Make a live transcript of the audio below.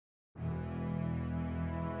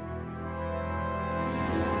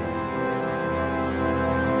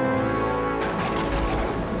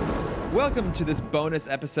Welcome to this bonus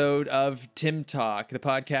episode of Tim Talk, the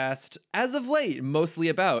podcast, as of late, mostly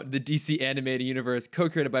about the DC animated universe,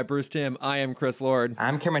 co-created by Bruce Timm. I am Chris Lord.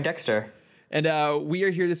 I'm Cameron Dexter. And we are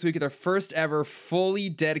here this week with our first ever fully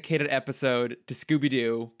dedicated episode to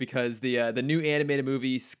Scooby-Doo, because the new animated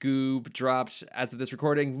movie Scoob dropped as of this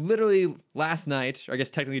recording literally last night, or I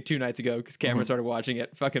guess technically 2 nights ago, because Cameron started watching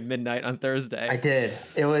it fucking midnight on Thursday. I did.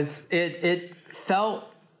 It felt,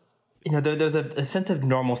 there's a sense of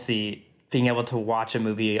normalcy being able to watch a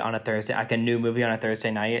movie on a Thursday, like a new movie on a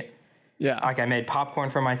Thursday night. Yeah. Like I made popcorn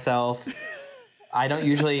for myself. I don't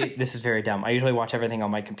usually, this is very dumb. I usually watch everything on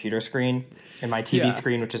my computer screen, and my TV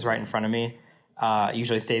screen, which is right in front of me,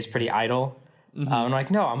 usually stays pretty idle. I'm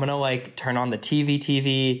like, no, I'm going to turn on the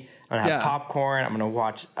TV. I'm going to have popcorn. I'm going to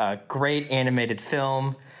watch a great animated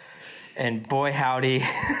film. And boy, howdy.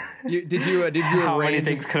 Did you how many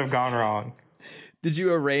things could have gone wrong? Did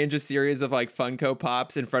you arrange a series of Funko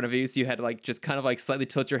Pops in front of you so you had to just kind of slightly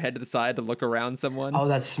tilt your head to the side to look around someone? Oh,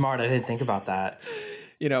 that's smart. I didn't think about that.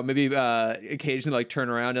 Maybe occasionally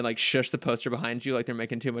turn around and shush the poster behind you like they're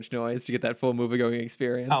making too much noise to get that full movie going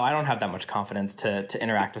experience. Oh, I don't have that much confidence to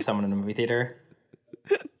interact with someone in a movie theater.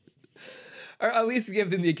 Or at least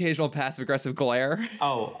give them the occasional passive aggressive glare.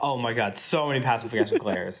 Oh my God, so many passive aggressive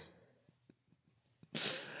glares.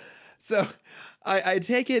 So I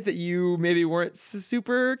take it that you maybe weren't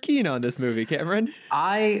super keen on this movie, Cameron.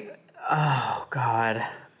 Oh God,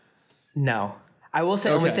 no. I will say,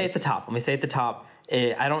 okay. Let me say at the top,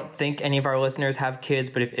 I don't think any of our listeners have kids,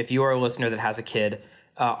 but if you are a listener that has a kid,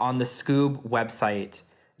 on the Scoob website,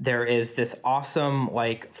 there is this awesome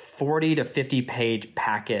 40 to 50 page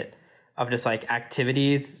packet of just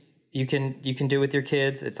activities you can do with your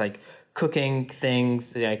kids. It's cooking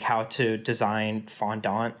things, how to design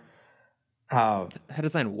fondant. How to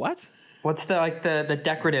design what? What's the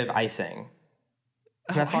decorative icing?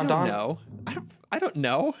 Isn't that fondant? I don't know. I don't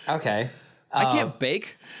know. Okay. I can't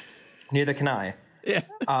bake. Neither can I. Yeah.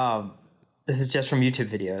 This is just from YouTube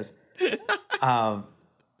videos.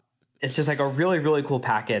 It's just a really, really cool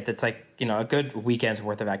packet that's a good weekend's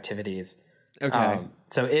worth of activities. Okay.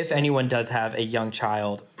 So if anyone does have a young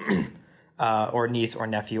child or niece or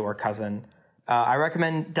nephew or cousin, I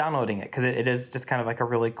recommend downloading it because it is just kind of a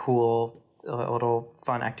really cool little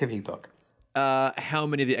fun activity book. How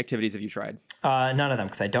many of the activities have you tried? None of them,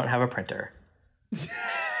 because I don't have a printer.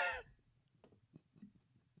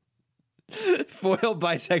 Foiled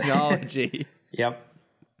by technology. Yep.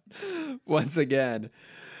 Once again.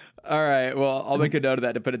 All right. Well, I'll make a note of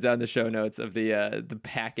that to put it down in the show notes of the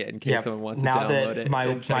packet in case someone wants to download it.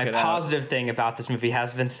 Now that my positive thing about this movie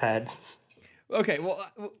has been said. Okay. Well,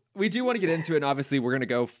 we do want to get into it, and obviously we're going to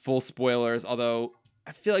go full spoilers, although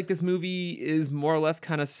I feel like this movie is more or less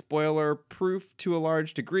kind of spoiler proof to a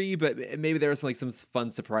large degree, but maybe there are some fun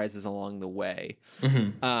surprises along the way.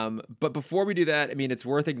 But before we do that, I mean, it's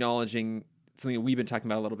worth acknowledging something that we've been talking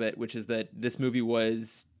about a little bit, which is that this movie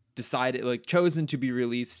was chosen to be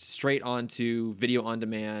released straight onto video on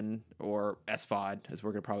demand, or SVOD, as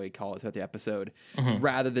we're going to probably call it throughout the episode,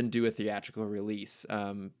 rather than do a theatrical release.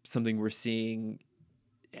 Something we're seeing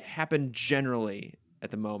happen generally at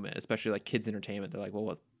the moment, especially kids entertainment. They're like,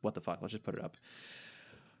 well, what the fuck? Let's just put it up.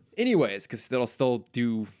 Anyways, because they'll still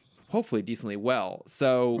do hopefully decently well.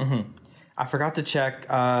 So I forgot to check.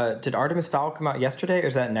 Did Artemis Fowl come out yesterday, or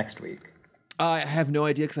is that next week? I have no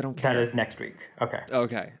idea because I don't care. That is next week. Okay.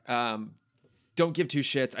 Okay. Don't give two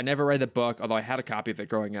shits. I never read the book, although I had a copy of it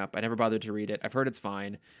growing up. I never bothered to read it. I've heard it's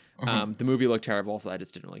fine. The movie looked terrible, so I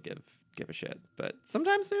just didn't really give a shit. But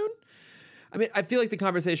sometime soon. I mean, I feel like the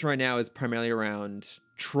conversation right now is primarily around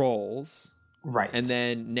Trolls. Right. And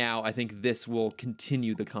then now I think this will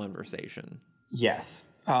continue the conversation. Yes.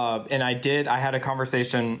 And I had a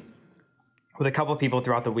conversation with a couple of people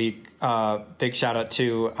throughout the week. Big shout out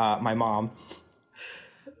to my mom.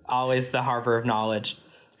 Always the harbor of knowledge.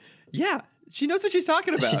 Yeah. She knows what she's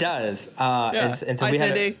talking about. She does. Yeah. And so hi, we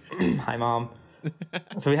Cindy. Hi, Mom.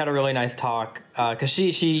 So we had a really nice talk because she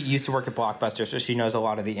used to work at Blockbuster, so she knows a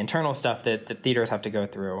lot of the internal stuff that the theaters have to go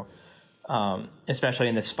through, especially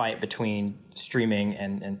in this fight between streaming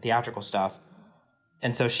and theatrical stuff.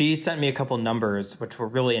 And so she sent me a couple numbers which were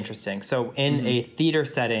really interesting. So in a theater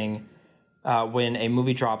setting, when a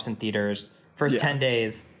movie drops in theaters, first 10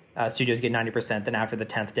 days, studios get 90%. Then after the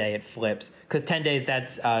 10th day, it flips. Because 10 days,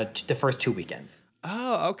 that's the first 2 weekends.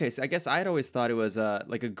 Oh, okay. So I guess I'd always thought it was a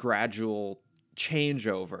gradual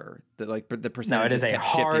changeover. That the percentage. No, it is a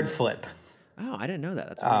hard flip. Oh, I didn't know that.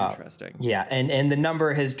 That's very interesting. Yeah, and the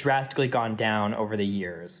number has drastically gone down over the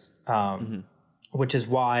years, which is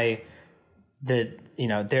why there's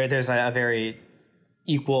a very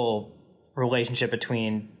equal relationship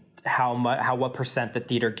between what percent the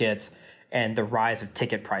theater gets and the rise of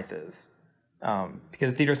ticket prices.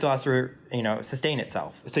 Because the theater still has to, sustain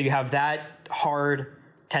itself. So you have that hard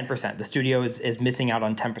 10%. The studio is missing out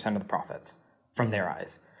on 10% of the profits from their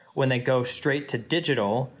eyes. When they go straight to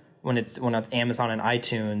digital, when it's Amazon and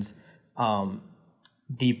iTunes,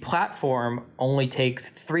 the platform only takes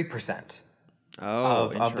 3%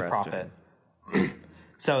 of the profit.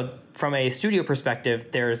 So from a studio perspective,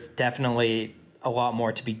 there's definitely a lot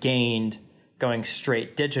more to be gained going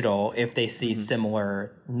straight digital if they see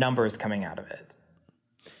similar numbers coming out of it.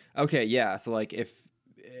 Okay, yeah. So like if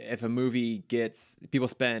a movie gets, people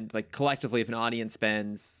spend, like collectively, if an audience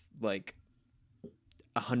spends like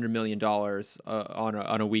 $100 million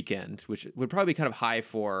on a weekend, which would probably be kind of high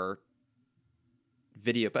for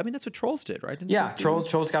video, but I mean that's what Trolls did, right? Didn't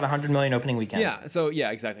Trolls got $100 million opening weekend. Yeah, so yeah,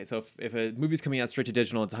 exactly. So if a movie's coming out straight to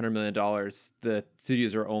digital, it's $100 million. The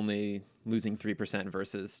studios are only losing 3%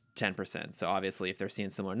 versus 10%. So obviously, if they're seeing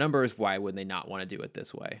similar numbers, why would they not want to do it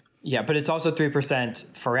this way? Yeah, but it's also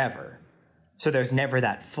 3% forever. So there's never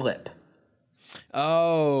that flip.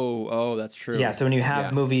 Oh, that's true. Yeah, so when you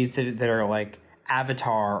have movies that are like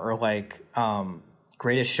Avatar or like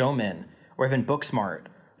Greatest Showman or even Booksmart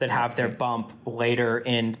that have their bump later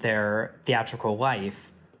in their theatrical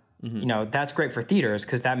life, that's great for theaters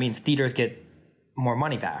because that means theaters get more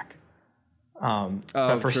money back.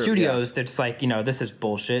 But for studios, they're just like, this is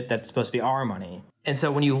bullshit. That's supposed to be our money. And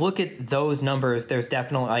so when you look at those numbers, there's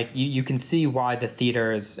definitely like, you can see why the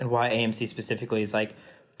theaters and why AMC specifically is like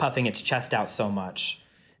puffing its chest out so much.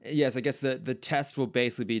 Yes, I guess the test will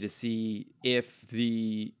basically be to see if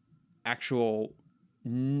the actual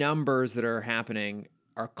numbers that are happening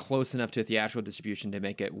are close enough to a theatrical distribution to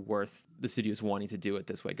make it worth the studios wanting to do it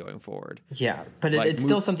this way going forward. Yeah, but it's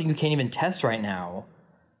still something you can't even test right now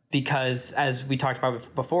because, as we talked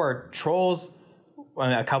about before, Trolls,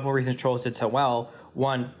 a couple of reasons Trolls did so well.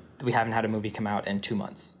 One, we haven't had a movie come out in 2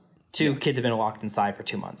 months. Two, kids have been locked inside for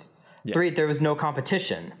 2 months. Yes. Three, there was no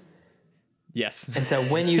competition. Yes. And so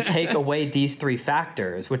when you take away these three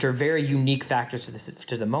factors, which are very unique factors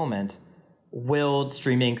to the moment, will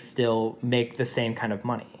streaming still make the same kind of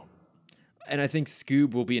money? And I think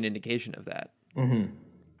Scoob will be an indication of that. Mm-hmm.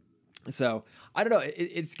 So I don't know.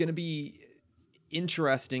 It's going to be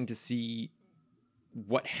interesting to see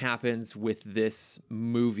what happens with this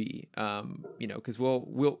movie. Because we'll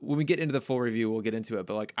when we get into the full review, we'll get into it.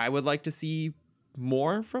 But like, I would like to see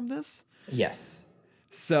more from this. Yes.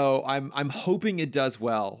 So I'm hoping it does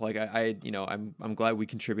well. Like I'm glad we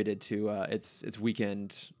contributed to its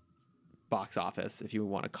weekend box office, if you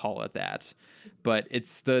want to call it that. But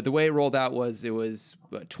it's the way it rolled out was it was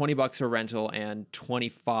 $20 for rental and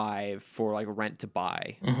 $25 for like rent to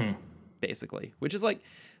buy, basically. Which is like,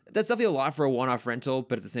 that's definitely a lot for a one-off rental,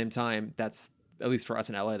 but at the same time, that's, at least for us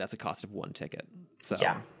in LA, that's a cost of one ticket. So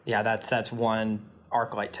yeah, that's one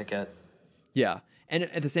ArcLight ticket. Yeah. And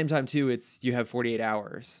at the same time, too, you have 48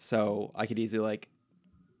 hours. So I could easily like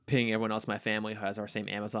ping everyone else in my family who has our same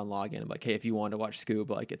Amazon login. I'm like, hey, if you want to watch Scoob,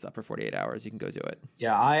 like it's up for 48 hours, you can go do it.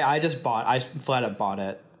 Yeah, I flat out bought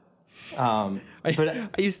it. Are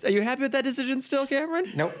you happy with that decision still,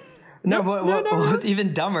 Cameron? Nope. No, what was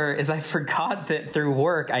even dumber is I forgot that through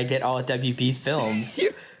work I get all at WB Films.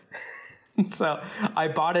 So I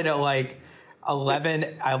bought it at like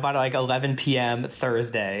 11. I bought it like 11 p.m.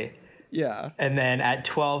 Thursday. Yeah. And then at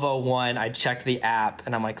 12:01, I checked the app,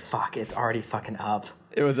 and I'm like, "Fuck! It's already fucking up."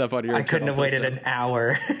 It was up on your. I couldn't have waited an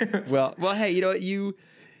hour. well, hey,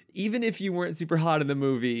 even if you weren't super hot in the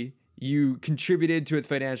movie, you contributed to its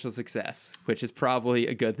financial success, which is probably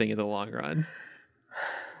a good thing in the long run.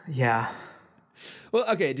 Yeah. Well,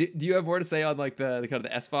 okay. Do you have more to say on like the kind of the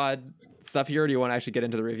SVOD stuff here, or do you want to actually get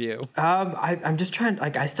into the review? I'm just trying.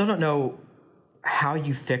 Like, I still don't know how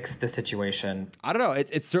you fix the situation. I don't know.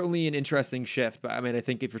 It's certainly an interesting shift, but I mean, I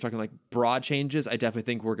think if you're talking like broad changes, I definitely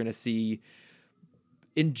think we're going to see,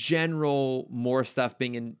 in general, more stuff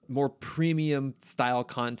being in more premium style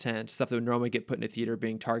content, stuff that would normally get put in a theater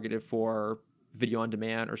being targeted for video on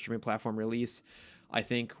demand or streaming platform release. I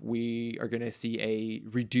think we are going to see a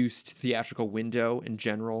reduced theatrical window in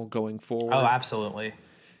general going forward. Oh, absolutely.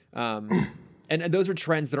 And those are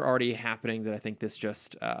trends that are already happening that I think this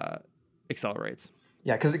just accelerates.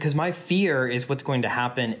 Yeah, because my fear is what's going to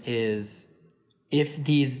happen is if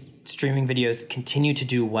these streaming videos continue to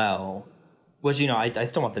do well, which, I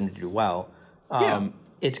still want them to do well,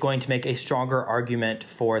 it's going to make a stronger argument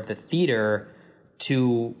for the theater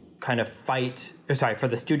to kind of for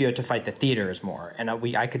the studio to fight the theaters more. And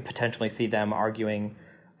I could potentially see them arguing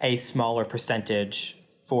a smaller percentage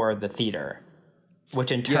for the theater,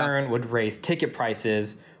 which in turn would raise ticket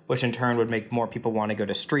prices, which in turn would make more people want to go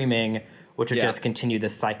to streaming, which would Yeah. just continue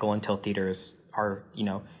this cycle until theaters are, you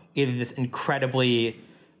know, either this incredibly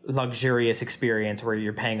luxurious experience where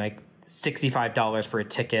you're paying like $65 for a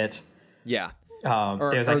ticket. Yeah. There's or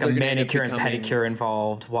like a they're gonna end up manicure and becoming- pedicure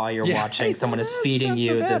involved while you're Yeah. watching. Hey, Someone is that's feeding not so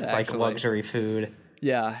you bad, this like actually. luxury food.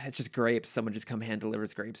 Yeah, it's just grapes. Someone just come hand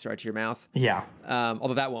delivers grapes right to your mouth. Yeah.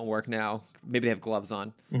 Although that won't work now. Maybe they have gloves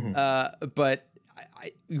on. Mm-hmm. But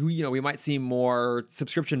we might see more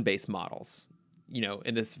subscription-based models. You know,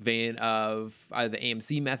 in this vein of either the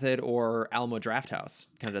AMC method or Alamo Drafthouse,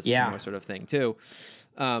 kind of does a Yeah. similar sort of thing too.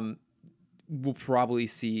 We'll probably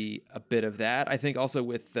see a bit of that. I think also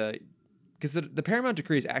with because the Paramount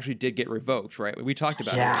decrees actually did get revoked, right? We talked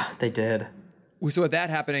about it. Yeah, they did. So with that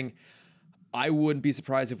happening, I wouldn't be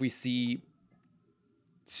surprised if we see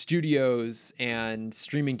studios and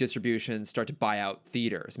streaming distribution start to buy out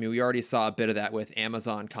theaters. I mean, we already saw a bit of that with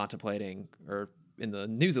Amazon contemplating, or in the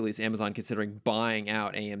news at least, Amazon considering buying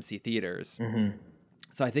out AMC theaters. Mm-hmm.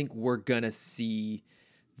 So I think we're going to see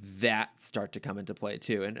that start to come into play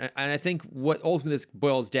too. And I think what ultimately this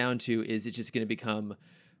boils down to is it's just going to become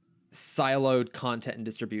siloed content and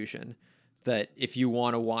distribution. That if you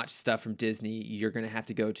want to watch stuff from Disney, you're going to have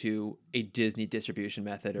to go to a Disney distribution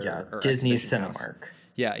method or Disney exhibition house. Cinemark.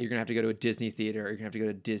 Yeah, you're going to have to go to a Disney theater, or you're going to have to go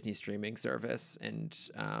to a Disney streaming service. And,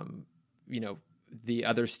 you know, the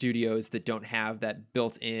other studios that don't have that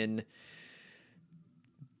built-in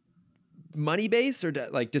money base or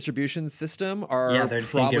like distribution system are they're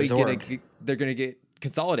just gonna probably get going absorbed. they're going to get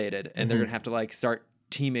consolidated, and they're going to have to like start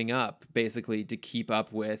teaming up basically to keep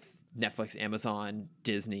up with Netflix, Amazon,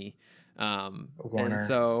 Disney. Warner. And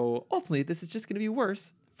so ultimately this is just going to be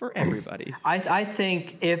worse for everybody. I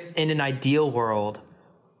think if in an ideal world,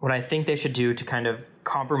 what I think they should do to kind of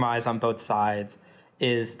compromise on both sides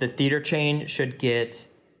is the theater chain should get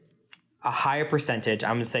a higher percentage.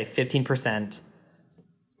 I'm going to say 15%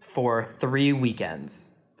 for 3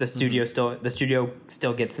 weekends. The studio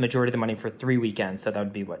still gets the majority of the money for 3 weekends. So that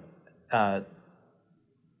would be what,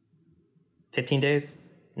 15 days?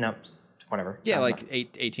 No, whatever. Yeah, like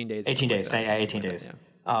 18 days. 18 days. Like that. Yeah, 18 Like days. that,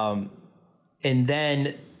 yeah. And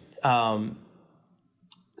then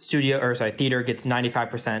theater gets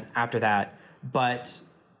 95% after that, but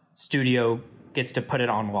studio gets to put it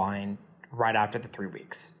online right after the 3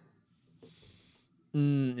 weeks.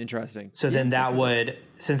 Interesting. So then that would,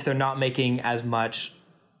 since they're not making as much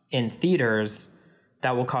in theaters,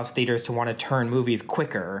 that will cause theaters to want to turn movies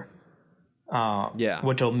quicker.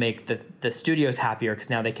 Which will make the studios happier because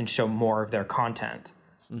now they can show more of their content.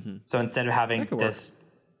 Mm-hmm. So instead of having this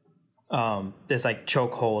like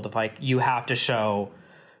chokehold of like, you have to show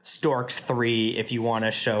Storks 3 if you want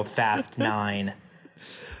to show Fast 9.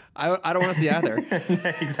 I don't want to see either.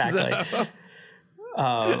 Exactly.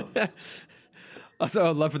 Also,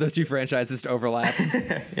 I'd love for those two franchises to overlap.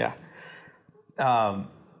 Yeah.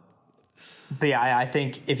 But yeah, I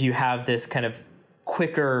think if you have this kind of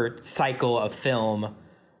quicker cycle of film,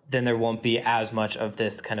 then there won't be as much of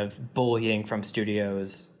this kind of bullying from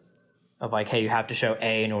studios of like, hey, you have to show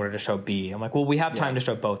A in order to show B. I'm like, well, we have time to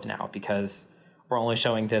show both now because we're only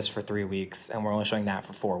showing this for 3 weeks and we're only showing that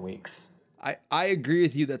for 4 weeks. I agree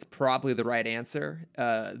with you. That's probably the right answer.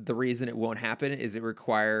 The reason it won't happen is it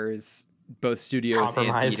requires both studios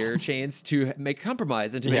and theater chains to make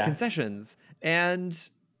compromise and to make concessions. And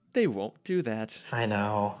they won't do that. I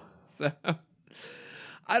know. So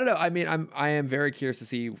I don't know. I mean, I am very curious to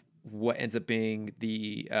see what ends up being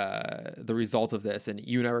the result of this. And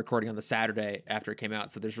you and I are recording on the Saturday after it came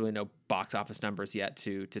out, so there's really no box office numbers yet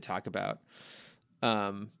to talk about.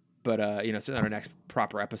 But you know, certainly on our next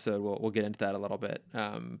proper episode, we'll get into that a little bit. But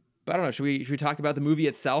I don't know. Should we talk about the movie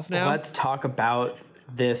itself now? Let's talk about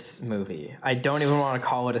this movie. I don't even want to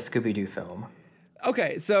call it a Scooby-Doo film.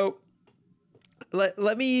 Okay, so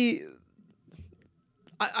let me.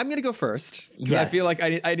 I'm gonna go first because I feel like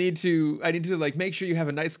I need to like make sure you have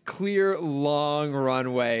a nice, clear, long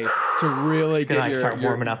runway to really get start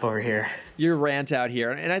warming up over here. Your rant out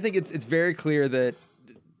here, and I think it's very clear that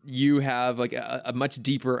you have like a much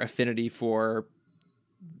deeper affinity for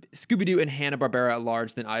Scooby-Doo and Hanna-Barbera at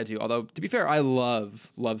large than I do. Although, to be fair, I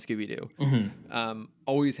love Scooby-Doo. Mm-hmm.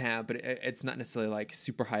 Always have, but it's not necessarily like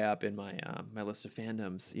super high up in my my list of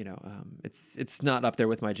fandoms. You know, it's not up there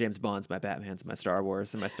with my James Bonds, my Batmans, my Star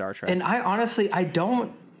Wars, and my Star Trek. And I honestly, I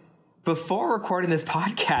don't. Before recording this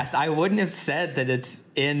podcast, I wouldn't have said that it's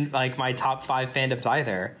in like my top 5 fandoms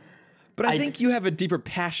either. But I think you have a deeper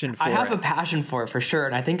passion for it. I have a passion for it for sure,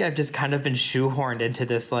 and I think I've just kind of been shoehorned into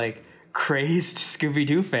this like crazed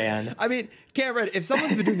Scooby-Doo fan. I mean, Cameron, if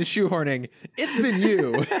someone's been doing the shoehorning, it's been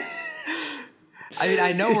you. I mean,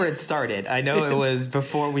 I know where it started. I know it was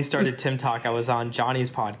before we started Tim Talk. I was on Johnny's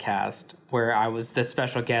podcast where I was the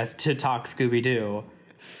special guest to talk Scooby-Doo.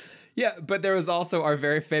 Yeah, but there was also our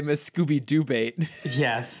very famous Scooby-Doo bait.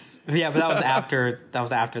 Yes. Yeah, but that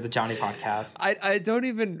was after the Johnny podcast. I don't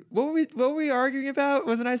even what were we arguing about?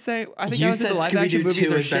 Wasn't I saying I think You I was said the live action Scooby-Doo movies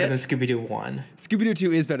 2 are is better than shit. Scooby-Doo 1. Scooby-Doo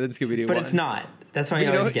 2 is better than Scooby-Doo 1. But it's not. That's why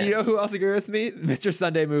You know, get. you know who else agrees with me? Mr.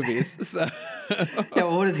 Sunday Movies. So. Yeah,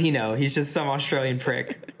 well, what does he know? He's just some Australian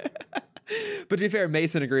prick. But to be fair,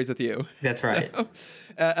 Mason agrees with you. That's right. So,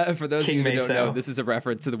 for those King of you that don't know, Maso. this is a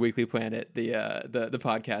reference to the Weekly Planet, the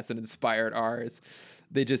podcast that inspired ours.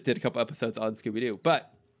 They just did a couple episodes on Scooby-Doo.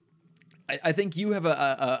 But I think you have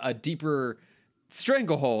a deeper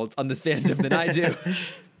stranglehold on this fandom than I do.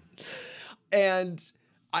 And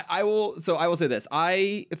I will say this.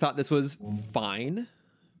 I thought this was fine.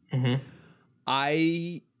 Mm-hmm.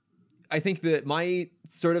 I think that my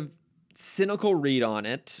sort of cynical read on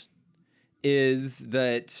it is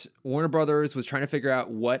that Warner Brothers was trying to figure out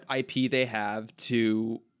what IP they have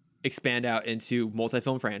to expand out into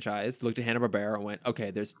multi-film franchise. Looked at Hanna-Barbera and went, okay,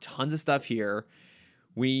 there's tons of stuff here.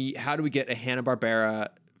 How do we get a Hanna-Barbera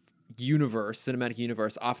cinematic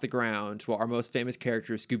universe off the ground while our most famous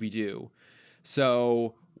character is Scooby-Doo?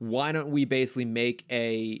 So why don't we basically make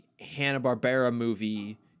a Hanna-Barbera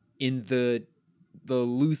movie in the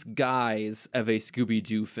loose guise of a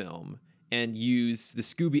Scooby-Doo film and use the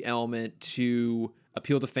Scooby element to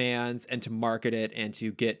appeal to fans and to market it and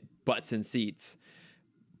to get butts in seats.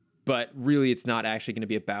 But really, it's not actually going to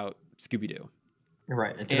be about Scooby-Doo.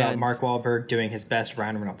 Right. It's about Mark Wahlberg doing his best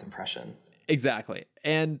Ryan Reynolds impression. Exactly.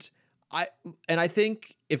 And I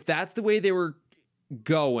think if that's the way they were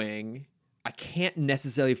going, I can't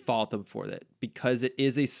necessarily fault them for that because it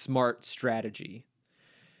is a smart strategy.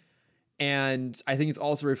 And I think it's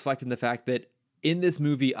also reflected in the fact that in this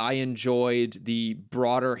movie, I enjoyed the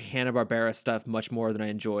broader Hanna-Barbera stuff much more than I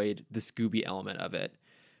enjoyed the Scooby element of it.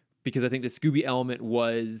 Because I think the Scooby element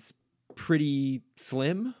was pretty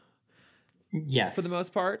slim. Yes. For the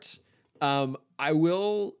most part. I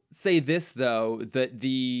will say this, though, that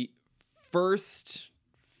the first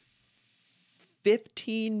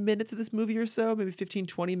 15 minutes of this movie or so, maybe 15,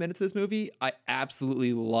 20 minutes of this movie, I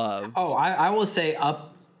absolutely loved. Oh, I will say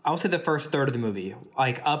I'll say the first third of the movie,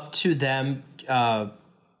 like up to them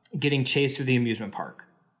getting chased through the amusement park.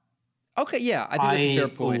 Okay, yeah, I think that's a fair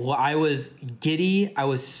point. I was giddy. I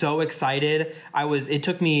was so excited. It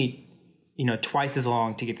took me, twice as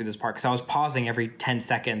long to get through this part because I was pausing every 10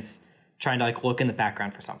 seconds trying to look in the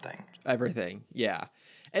background for something. Everything, yeah.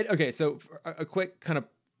 And okay, so a quick kind of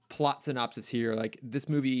plot synopsis here. Like this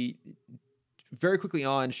movie very quickly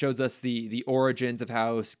on shows us the origins of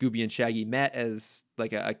how Scooby and Shaggy met as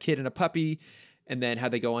like a kid and a puppy, and then how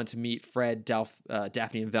they go on to meet Fred,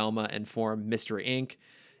 Daphne, and Velma and form Mystery Inc.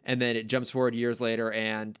 And then it jumps forward years later,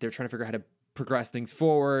 and they're trying to figure out how to progress things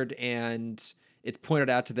forward. And it's pointed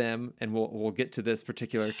out to them, and we'll get to this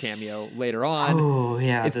particular cameo later on. Oh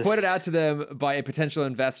yeah, it's pointed out to them by a potential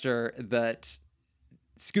investor that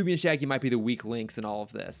Scooby and Shaggy might be the weak links in all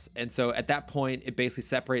of this. And so at that point, it basically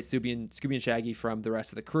separates Scooby and Shaggy from the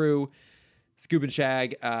rest of the crew. Scooby and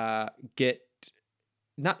Shag get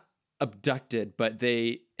not abducted, but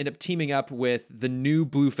they end up teaming up with the new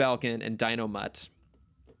Blue Falcon and Dino Mutt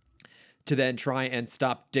to then try and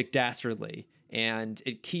stop Dick Dastardly. And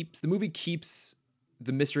the movie keeps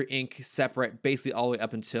the Mystery Inc. separate basically all the way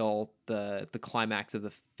up until the climax of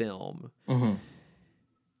the film. Mm-hmm.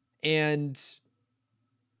 And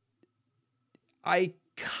I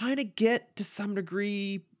kind of get to some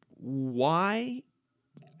degree why.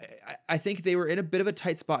 I think they were in a bit of a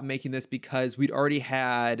tight spot making this because we'd already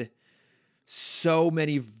had so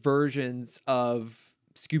many versions of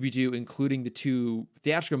Scooby-Doo, including the 2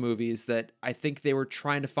 theatrical movies, that I think they were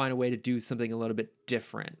trying to find a way to do something a little bit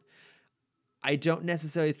different. I don't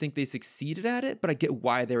necessarily think they succeeded at it, but I get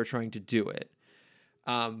why they were trying to do it.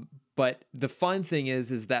 But the fun thing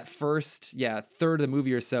is that first, third of the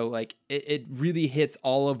movie or so, like it really hits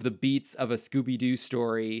all of the beats of a Scooby-Doo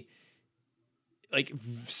story, like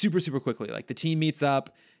super, super quickly. Like the team meets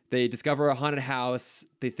up, they discover a haunted house,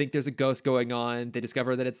 they think there's a ghost going on, they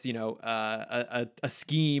discover that it's, a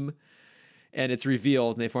scheme, and it's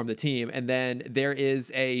revealed, and they form the team. And then there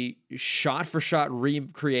is a shot-for-shot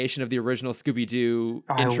recreation of the original Scooby-Doo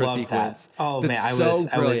intro sequence. That. Oh man, I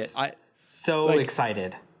was so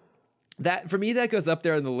excited. That for me, that goes up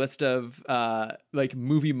there on the list of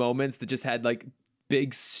movie moments that just had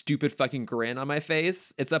big stupid fucking grin on my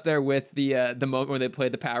face. It's up there with the moment when they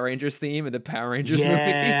played the Power Rangers theme in the Power Rangers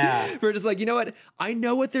movie. We're just like, you know what? I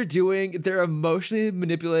know what they're doing. They're emotionally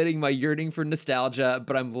manipulating my yearning for nostalgia,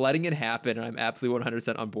 but I'm letting it happen, and I'm absolutely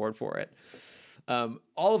 100% on board for it.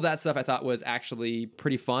 All of that stuff I thought was actually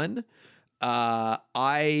pretty fun.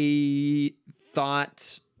 I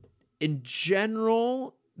thought, in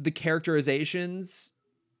general, the characterizations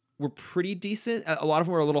were pretty decent. A lot of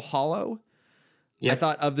them were a little hollow. Yep. I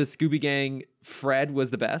thought of the Scooby Gang, Fred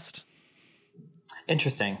was the best.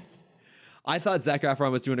 Interesting. I thought Zac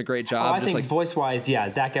Efron was doing a great job. I think voice-wise, yeah,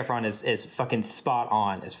 Zac Efron is fucking spot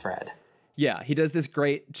on as Fred. Yeah, he does this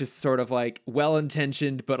great, just sort of like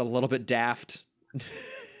well-intentioned but a little bit daft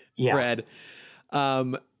Fred.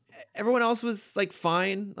 Everyone else was like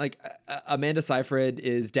fine. Like Amanda Seyfried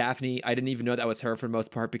is Daphne. I didn't even know that was her for the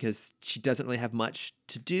most part because she doesn't really have much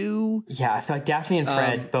to do. Yeah, I feel like Daphne and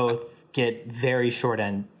Fred both get very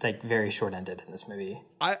short-ended in this movie.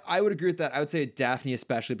 I would agree with that. I would say Daphne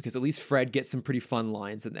especially because at least Fred gets some pretty fun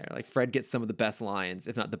lines in there. Like Fred gets some of the best lines,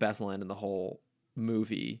 if not the best line in the whole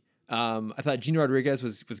movie. I thought Gina Rodriguez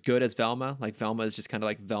was good as Velma. Like Velma is just kind of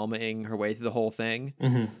like Velma-ing her way through the whole thing.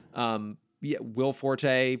 Will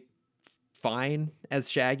Forte, fine as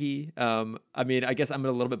Shaggy. I mean, I guess I'm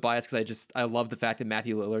a little bit biased because I love the fact that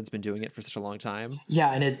Matthew Lillard's been doing it for such a long time. Yeah,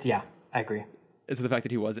 I agree. And so the fact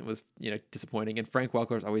that he wasn't was disappointing. And Frank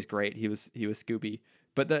Welker's always great. He was Scooby,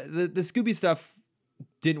 but the Scooby stuff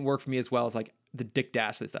didn't work for me as well as like the Dick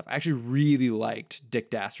Dastardly stuff. I actually really liked Dick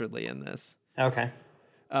Dastardly in this. Okay.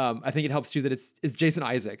 I think it helps too that it's Jason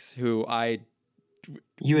Isaacs, who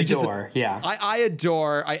you adore. I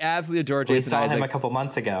adore. I absolutely adore Jason Isaacs. We saw him a couple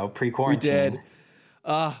months ago, pre-quarantine. We did.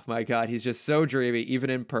 Oh my God, he's just so dreamy, even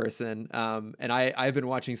in person. And I've been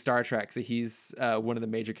watching Star Trek, so he's one of the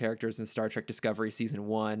major characters in Star Trek Discovery season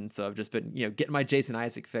 1. So I've just been getting my Jason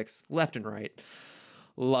Isaac fix left and right.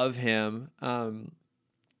 Love him.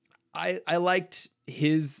 I liked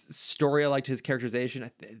his story. I liked his characterization.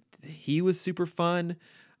 He was super fun.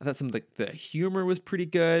 I thought some of the humor was pretty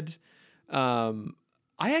good.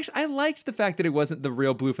 I liked the fact that it wasn't the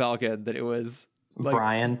real Blue Falcon, that it was like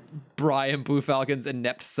Brian Blue Falcon's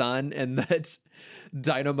inept son, and that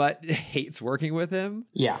Dynomutt hates working with him.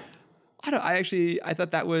 Yeah. I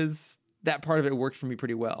thought that part of it worked for me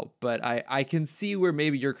pretty well, but I can see where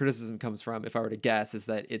maybe your criticism comes from, if I were to guess, is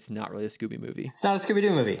that it's not really a Scooby movie. It's not a Scooby-Doo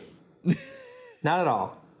movie. Not at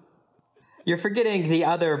all. You're forgetting the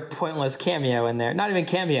other pointless cameo in there. Not even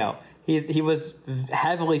cameo. He was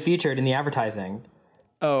heavily featured in the advertising.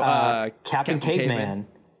 Captain Caveman.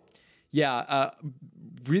 Yeah,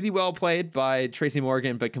 really well played by Tracy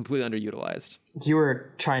Morgan, but completely underutilized. You were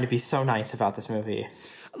trying to be so nice about this movie.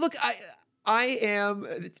 Look, I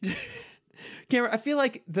am... Cameron, I feel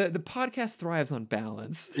like the podcast thrives on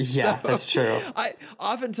balance. Yeah, so that's true.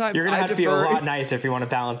 Oftentimes you're gonna have to be a lot nicer if you want to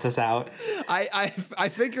balance this out. I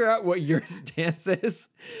figure out what your stance is,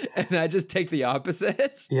 and then I just take the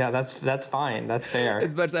opposite. Yeah, that's fine. That's fair.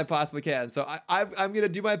 As much as I possibly can. So I'm gonna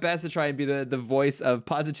do my best to try and be the voice of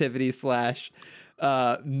positivity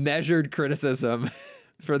 / measured criticism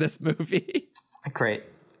for this movie. Great.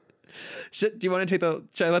 Do you want to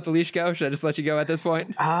should I let the leash go? Should I just let you go at this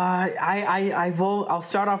point? I will. I'll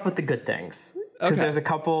start off with the good things, because there's a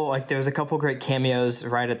couple great cameos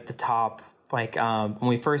right at the top. Like when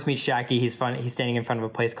we first meet Shaggy, he's standing in front of a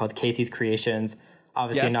place called Casey's Creations.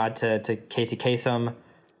 Obviously, a nod to Casey Kasem.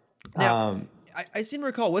 Now, I seem to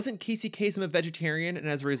recall, wasn't Casey Kasem a vegetarian, and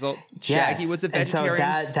as a result, Shaggy was a vegetarian?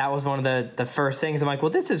 And so that was one of the first things. I'm like,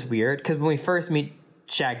 well, this is weird, because when we first meet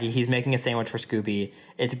Shaggy, he's making a sandwich for Scooby.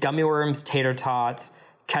 It's gummy worms, tater tots,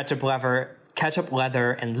 ketchup leather,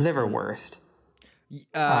 and liverwurst.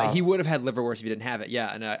 He would have had liverwurst if he didn't have it.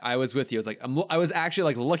 Yeah, and I was with you. I was like, I was actually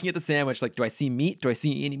like looking at the sandwich, like, do I see meat? Do I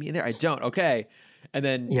see any meat in there? I don't. Okay, and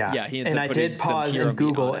then he ends up I did pause and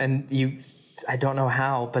Google, and I don't know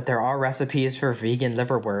how, but there are recipes for vegan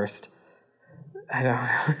liverwurst. I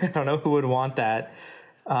don't know who would want that.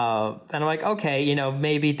 And I'm like, okay,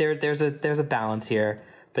 maybe there's a balance here.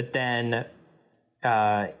 But then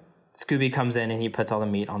Scooby comes in and he puts all the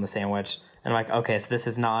meat on the sandwich, and I'm like, okay, so this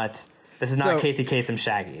is not Casey Kasem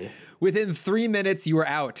Shaggy. Within 3 minutes, you were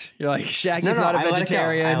out. You're like, Shaggy's not a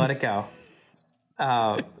vegetarian. I let it go.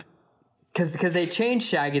 Because they changed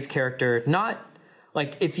Shaggy's character. Not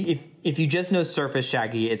like if you just know surface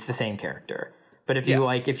Shaggy, it's the same character. But if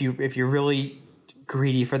you're really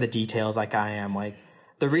greedy for the details, like I am, like.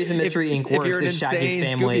 The reason Mystery Inc. works is Shaggy's family. If you're an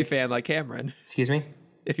insane Scooby fan like Cameron. Excuse me?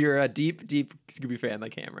 If you're a deep, deep Scooby fan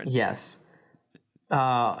like Cameron. Yes.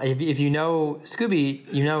 if you know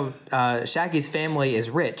Scooby, you know Shaggy's family is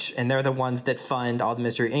rich, and they're the ones that fund all the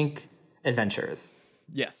Mystery Inc. adventures.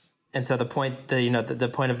 Yes. And so the point the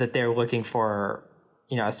point of that they're looking for,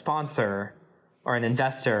 a sponsor or an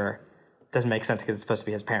investor doesn't make sense because it's supposed to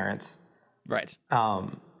be his parents. Right.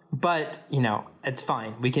 But it's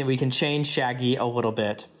fine. We can change Shaggy a little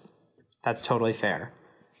bit. That's totally fair.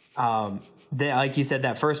 Like you said,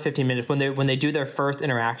 that first 15 minutes when they do their first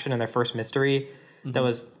interaction and their first mystery, that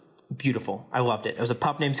was beautiful. I loved it. It was a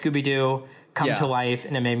pup named Scooby-Doo come to life,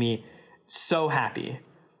 and it made me so happy.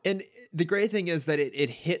 And the great thing is that it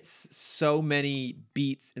hits so many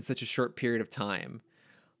beats in such a short period of time.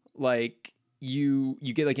 Like you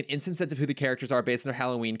get like an instant sense of who the characters are based on their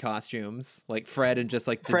Halloween costumes, like Fred and just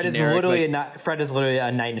like the Fred generic, is literally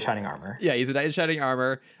a knight in shining armor. Yeah, he's a knight in shining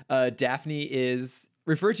armor. Daphne is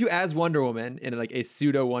referred to as Wonder Woman in like a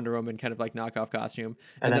pseudo Wonder Woman kind of like knockoff costume.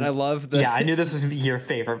 And then I love I knew this was your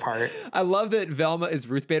favorite part. I love that Velma is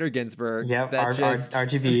Ruth Bader Ginsburg. Yep,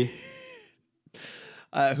 RGB.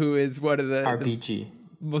 Who is one of the RBG.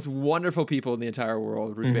 Most wonderful people in the entire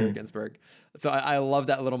world, Ruth Bader Ginsburg. So I love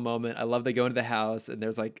that little moment. I love they go into the house and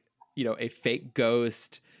there's like, a fake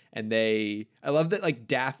ghost, and I love that like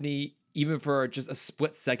Daphne, even for just a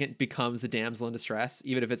split second, becomes the damsel in distress,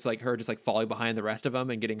 even if it's like her just like falling behind the rest of them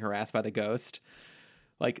and getting harassed by the ghost.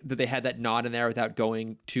 Like that they had that nod in there without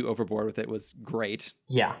going too overboard with it was great.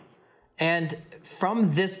 Yeah. And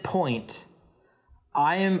from this point,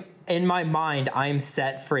 in my mind, I'm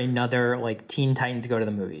set for another like Teen Titans Go to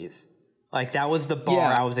the Movies. Like that was the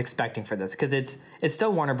bar I was expecting for this, because it's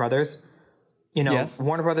still Warner Brothers. Yes.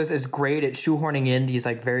 Warner Brothers is great at shoehorning in these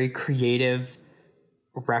like very creative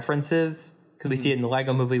references, because we see it in the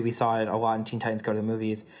Lego Movie, we saw it a lot in Teen Titans Go to the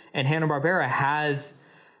Movies, and Hanna-Barbera has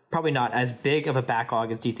probably not as big of a backlog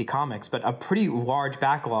as DC Comics, but a pretty large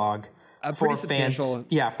backlog for fans.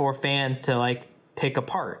 Yeah, for fans to like pick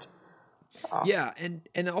apart. Yeah,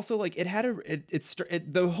 and also like it had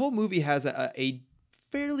the whole movie has a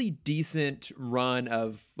fairly decent run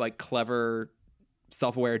of like clever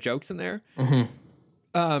self-aware jokes in there.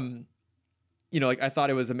 Like I thought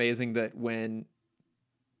it was amazing that when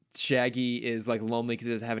Shaggy is like lonely because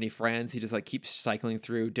he doesn't have any friends, he just like keeps cycling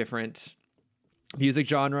through different music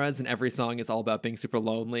genres, and every song is all about being super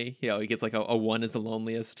lonely. He gets like a one is the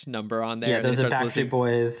loneliest number on there. Yeah, those are Backstreet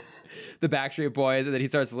Boys. The Backstreet Boys, and then he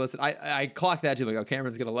starts to listen. I clocked that too. Like,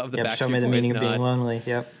 Cameron's gonna love the Backstreet Boys. Show me the meaning of being lonely.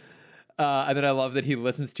 Yep. And then I love that he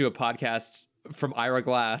listens to a podcast from Ira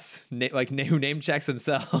Glass, who name checks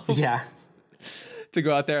himself. Yeah. To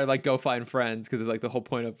go out there and like go find friends, because it's like the whole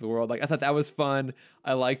point of the world. Like I thought that was fun.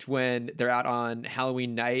 I liked when they're out on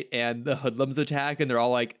Halloween night and the hoodlums attack, and they're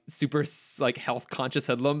all like super like health conscious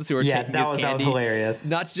hoodlums who are taking his candy. That was hilarious.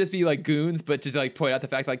 Not to just be like goons, but to like point out the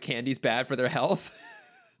fact like candy's bad for their health.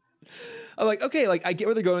 I'm like, okay, like I get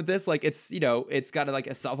where they're going with this. Like it's it's got like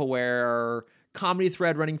a self-aware comedy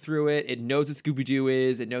thread running through it. It knows what Scooby-Doo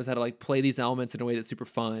is. It knows how to like play these elements in a way that's super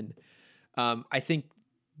fun. I think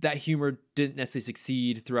that humor didn't necessarily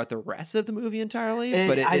succeed throughout the rest of the movie entirely,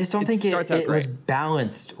 but I just don't think it was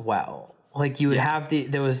balanced well. Like you would have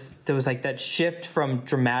there was like that shift from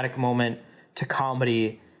dramatic moment to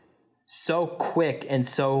comedy so quick and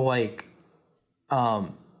so like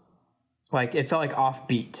it felt like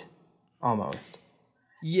offbeat almost.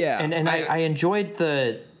 Yeah. And I enjoyed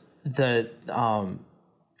the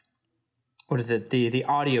what is it? The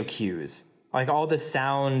audio cues. Like all the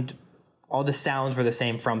sounds were the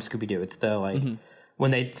same from Scooby-Doo. It's the like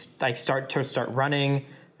when they like start running,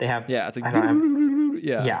 they have it's like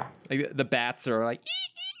like the bats are like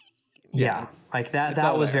like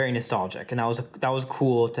that was very nostalgic, and that was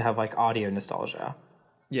cool to have like audio nostalgia.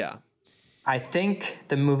 Yeah. I think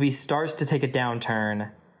the movie starts to take a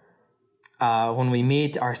downturn when we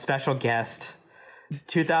meet our special guest,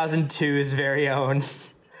 2002's very own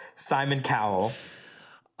Simon Cowell.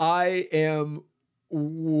 I am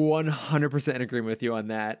 100% in agreement with you on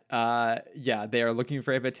that. They are looking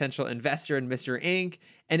for a potential investor in Mr. Inc.,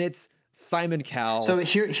 and it's Simon Cowell. So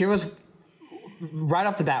here was right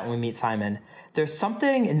off the bat when we meet Simon. There's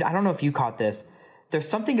something, and I don't know if you caught this. There's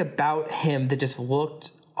something about him that just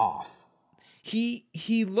looked off. He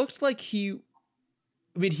looked like he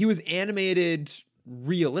was animated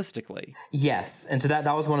realistically. Yes, and so that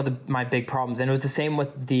was one of my big problems, and it was the same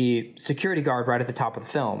with the security guard right at the top of the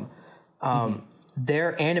film.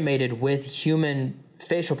 They're animated with human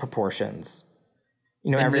facial proportions.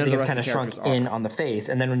 Everything is kind of shrunk in on the face,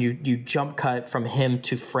 and then when you jump cut from him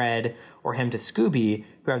to Fred or him to Scooby,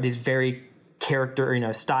 who have these very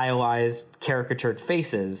stylized, caricatured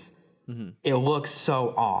faces, it looks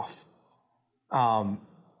so off.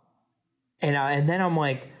 And then I'm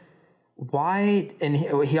like, why? And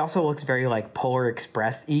he also looks very like Polar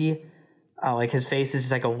Express-y. Like his face is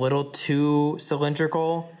just like a little too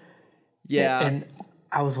cylindrical. Yeah. And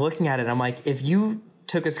I was looking at it. I'm like, if you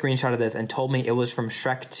took a screenshot of this and told me it was from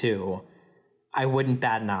Shrek 2, I wouldn't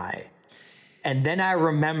bat an eye. And then I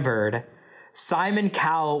remembered Simon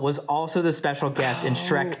Cowell was also the special guest in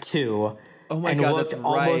Shrek 2. Oh my and God, looked that's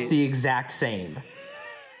almost right. the exact same.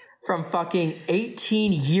 From fucking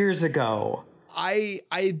 18 years ago. I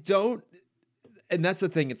don't, and that's the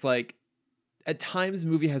thing. It's like at times the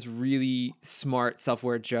movie has really smart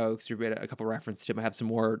self-aware jokes. We made a couple references to them. I have some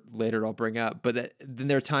more later I'll bring up, but then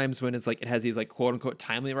there are times when it's like it has these like quote unquote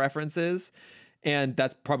timely references, and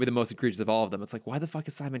that's probably the most egregious of all of them. It's like, why the fuck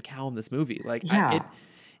is Simon Cowell in this movie? Like, Yeah.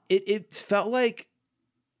 it felt like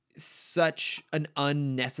such an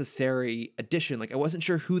unnecessary addition. Like I wasn't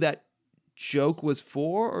sure who that joke was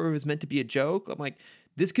for, or it was meant to be a joke. I'm like,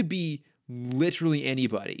 this could be literally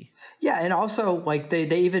anybody. Yeah, and also like they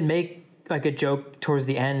even make like a joke towards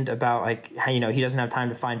the end about like how, you know, he doesn't have time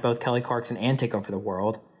to find both Kelly Clarkson and take over the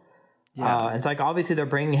world. Yeah. It's like obviously they're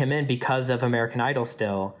bringing him in because of American Idol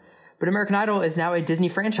still, but American Idol is now a Disney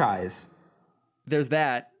franchise. There's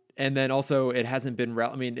that. And then also it hasn't been,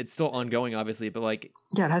 I mean, it's still ongoing obviously, but like,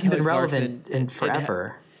 Yeah, it hasn't Kelly been relevant Clarkson, in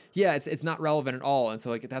forever. yeah, it's not relevant at all. And so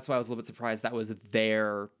like, that's why I was a little bit surprised that was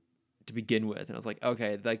there to begin with. And I was like,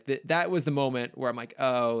 okay, like that was the moment where I'm like,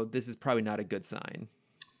 oh, this is probably not a good sign.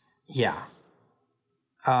 Yeah.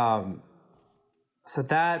 So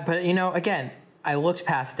that, but you know, again, I looked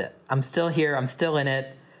past it. I'm still here. I'm still in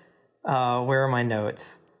it. Where are my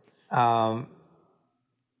notes? Yeah.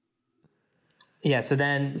 So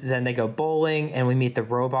then they go bowling and we meet the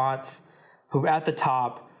robots who at the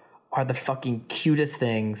top are the fucking cutest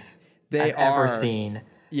things I've ever seen.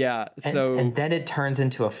 Yeah. And then it turns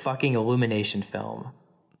into a fucking Illumination film.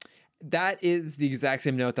 That is the exact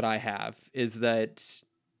same note that I have, is that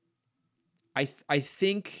I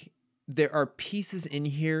think there are pieces in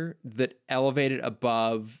here that elevate it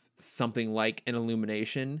above something like an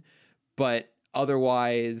Illumination, but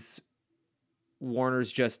otherwise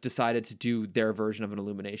Warner's just decided to do their version of an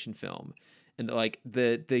Illumination film. And like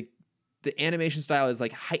the animation style is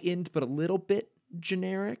like heightened, but a little bit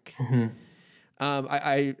generic. Mm-hmm.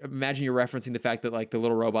 I imagine you're referencing the fact that like the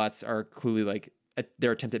little robots are clearly like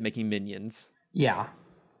their attempt at making minions. Yeah.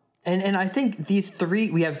 And I think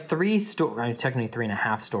we have three stories, technically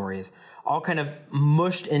 3.5 stories, all kind of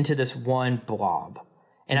mushed into this one blob.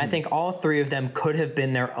 And I think all three of them could have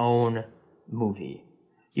been their own movie.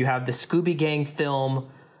 You have the Scooby Gang film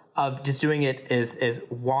of just doing it as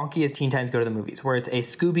wonky as Teen Titans Go to the Movies, where it's a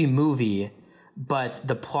Scooby movie, but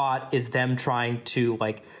the plot is them trying to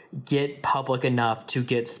like get public enough to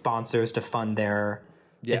get sponsors to fund their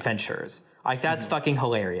adventures. Like that's fucking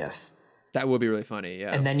hilarious. That would be really funny,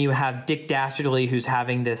 yeah. And then you have Dick Dastardly, who's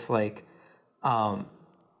having this like,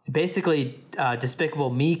 basically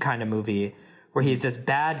Despicable Me kind of movie, where he's this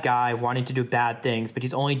bad guy wanting to do bad things, but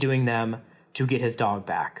he's only doing them to get his dog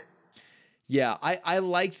back. Yeah, I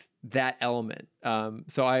liked that element.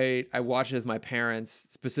 So I watched it as my parents,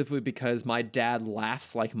 specifically because my dad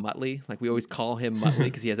laughs like Muttley. Like we always call him Muttley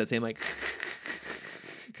because he has that same like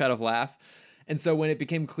kind of laugh. And so when it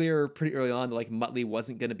became clear pretty early on that like Muttley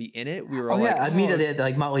wasn't going to be in it, we were immediately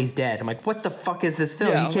like Muttley's dead. I'm like, what the fuck is this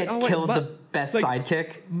film? Yeah, you can't kill the best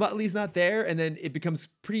sidekick. Muttley's not there, and then it becomes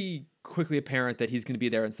pretty quickly apparent that he's going to be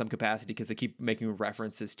there in some capacity because they keep making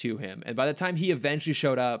references to him. And by the time he eventually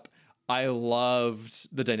showed up, I loved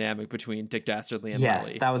the dynamic between Dick Dastardly and Muttley.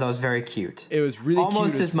 Yes, that was very cute. It was really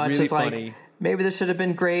almost cute. as much really as like funny. Maybe this should have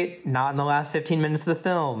been great, not in the last 15 minutes of the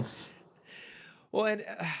film. Well, and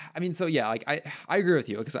I mean, so yeah, like I agree with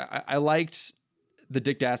you because I liked the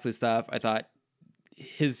Dick Dastardly stuff. I thought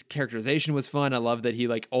his characterization was fun. I love that he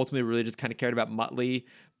like ultimately really just kind of cared about Muttley,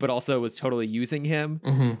 but also was totally using him.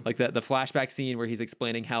 Mm-hmm. Like the flashback scene where he's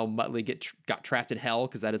explaining how Muttley got trapped in hell,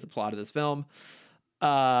 because that is the plot of this film.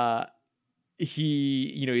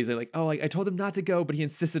 He's like, oh, like I told him not to go, but he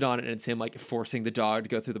insisted on it, and it's him like forcing the dog to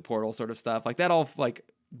go through the portal, sort of stuff. Like that all like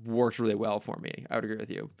worked really well for me. I would agree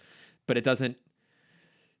with you, but it doesn't.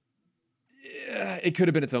 It could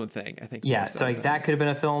have been its own thing, I think. Yeah, so like that could have been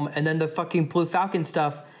a film, and then the fucking Blue Falcon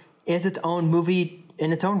stuff is its own movie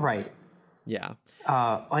in its own right. Yeah.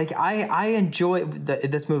 Like I enjoy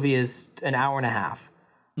this movie is an hour and a half.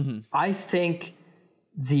 Mm-hmm. I think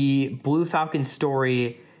the Blue Falcon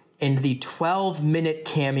story and the 12-minute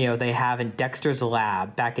cameo they have in Dexter's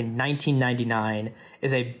Lab back in 1999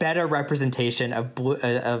 is a better representation of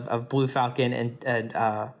Blue Falcon and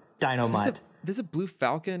Dynomutt. There's a Blue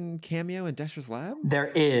Falcon cameo in Dexter's Lab?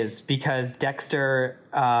 There is, because Dexter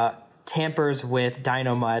tampers with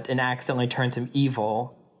Dynomutt and accidentally turns him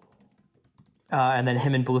evil. And then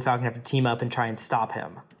him and Blue Falcon have to team up and try and stop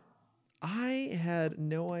him. I had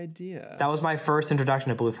no idea. That was my first introduction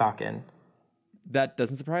to Blue Falcon. That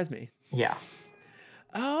doesn't surprise me. Yeah.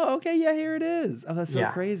 Oh, okay. Yeah, here it is. Oh, that's so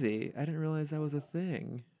Yeah. crazy. I didn't realize that was a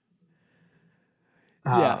thing.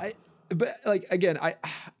 But like again,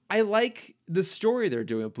 I like the story they're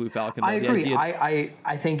doing with Blue Falcon. I The agree. idea-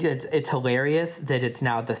 I think it's hilarious that it's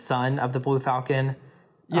now the son of the Blue Falcon.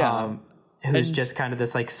 Yeah. Who's And- just kind of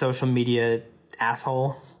this like social media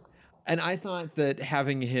asshole. And I thought that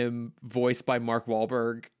having him voiced by Mark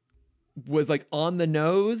Wahlberg was like on the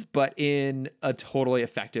nose, but in a totally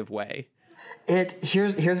effective way.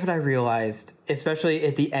 Here's what I realized, especially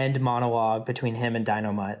at the end monologue between him and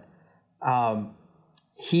Dynomutt.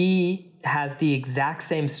 He has the exact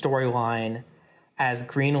same storyline as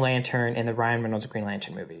Green Lantern in the Ryan Reynolds Green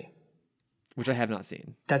Lantern movie. Which I have not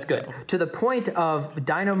seen. That's good. To the point of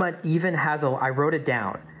Dynomutt even has I wrote it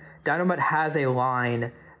down. Dynomutt has a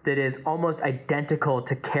line that is almost identical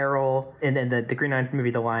to Carol in the Green Lantern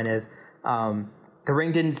movie. The line is, the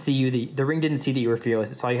ring didn't see that you were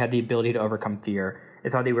fearless. It saw you had the ability to overcome fear.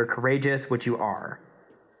 It saw that you were courageous, which you are.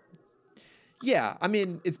 Yeah, I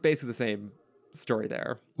mean, it's basically the same story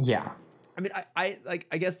there. Yeah. I mean,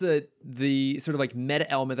 I guess the sort of like meta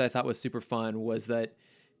element that I thought was super fun was that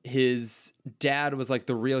his dad was like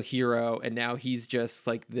the real hero, and now he's just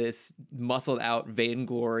like this muscled out,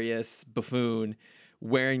 vainglorious buffoon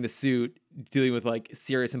wearing the suit, dealing with like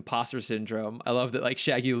serious imposter syndrome. I love that like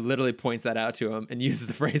Shaggy literally points that out to him and uses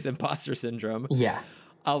the phrase imposter syndrome. Yeah.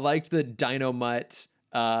 I liked that Dynomutt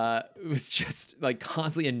was just like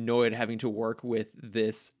constantly annoyed having to work with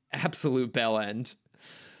this absolute bell end.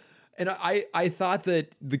 And I thought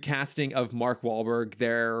that the casting of Mark Wahlberg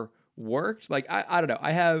there worked. Like, I don't know.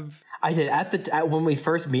 I did when we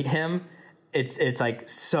first meet him. It's like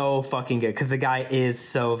so fucking good because the guy is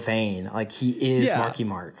so vain. Like he is Marky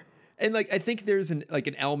Mark. And like I think there's an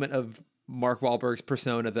element of Mark Wahlberg's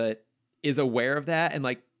persona that is aware of that and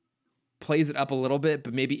like plays it up a little bit,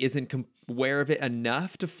 but maybe isn't aware of it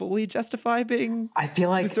enough to fully justify being. I feel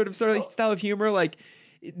like sort of style of humor. Like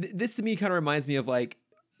this to me kind of reminds me of like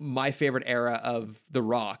my favorite era of The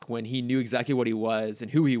Rock, when he knew exactly what he was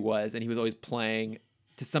and who he was, and he was always playing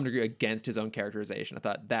to some degree against his own characterization. I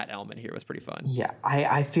thought that element here was pretty fun. Yeah,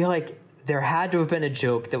 I feel like there had to have been a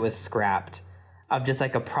joke that was scrapped of just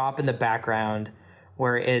like a prop in the background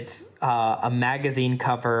where it's a magazine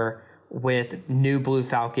cover with new Blue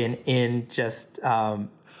Falcon in just the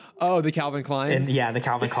Calvin Kleins. The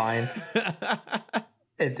Calvin Kleins.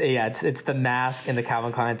 It's the mask and the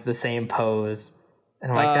Calvin Kleins, the same pose,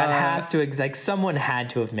 and I'm like that has to like someone had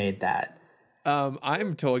to have made that.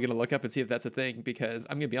 I'm totally gonna look up and see if that's a thing, because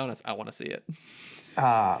I'm gonna be honest, I want to see it.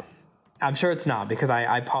 I'm sure it's not, because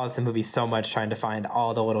I paused the movie so much trying to find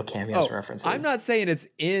all the little cameos references. I'm not saying it's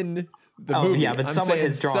in the movie. Yeah, but someone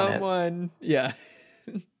has drawn it. Yeah.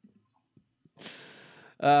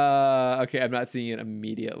 Okay, I'm not seeing it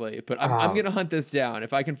immediately, but I'm gonna hunt this down.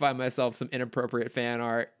 If I can find myself some inappropriate fan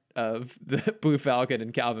art of the Blue Falcon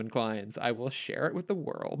and Calvin Klein's, I will share it with the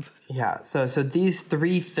world. Yeah, so these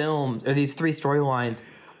three films, or these three storylines,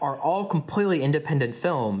 are all completely independent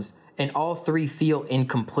films, and all three feel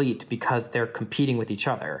incomplete because they're competing with each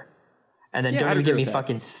other. And then don't even get me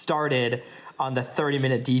fucking started on the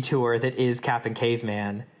 30-minute detour that is Captain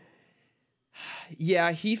Caveman.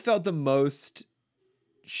 Yeah, he felt the most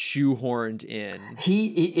shoehorned in.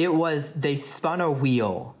 They spun a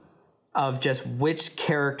wheel of just which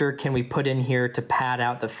character can we put in here to pad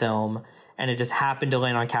out the film, and it just happened to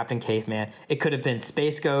land on Captain Caveman. It could have been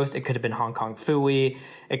Space Ghost, it could have been Hong Kong Phooey,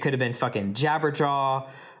 it could have been fucking Jabberjaw,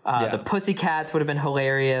 the Pussycats would have been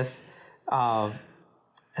hilarious.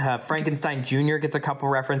 Frankenstein Jr. gets a couple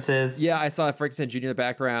references. Yeah, I saw Frankenstein Jr. in the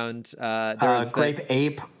background. There was Grape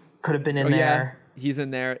Ape could have been in there. Yeah, he's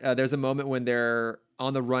in there. There's a moment when they're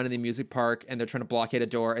on the run in the amusement park and they're trying to blockade a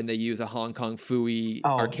door, and they use a Hong Kong Phooey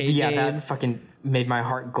arcade game. That fucking made my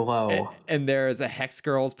heart glow. And there's a Hex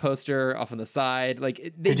Girls poster off on the side.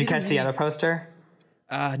 Like, did you catch the other poster?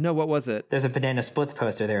 No, what was it? There's a Banana Splits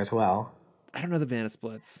poster there as well. I don't know the Banana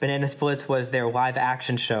Splits. Banana Splits was their live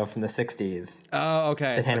action show from the 60s. Oh,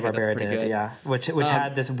 okay. That Hanna-Barbera did, good. Yeah. Which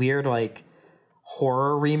had this weird, like,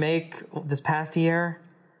 horror remake this past year.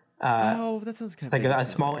 That sounds kind of like a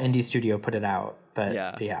small indie studio put it out. But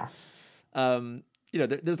yeah.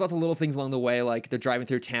 There's lots of little things along the way, like they're driving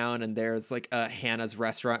through town and there's like a Hannah's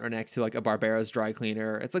restaurant right next to like a Barbera's dry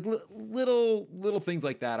cleaner. It's like little things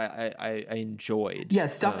like that I enjoyed. Yeah,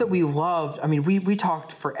 stuff that we loved. I mean, we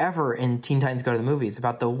talked forever in Teen Titans Go to the Movies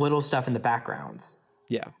about the little stuff in the backgrounds.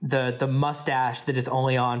 Yeah. The mustache that is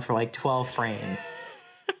only on for like 12 frames.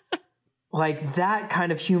 Like that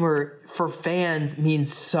kind of humor for fans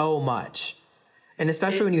means so much. And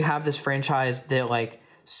especially when you have this franchise that like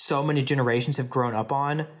so many generations have grown up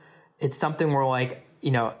on, it's something where like,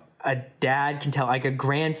 you know, a dad can tell, like a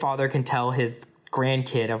grandfather can tell his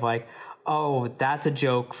grandkid of like, oh, that's a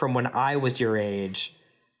joke from when I was your age.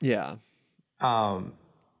 Yeah.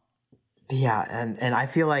 Yeah, and I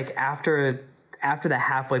feel like after the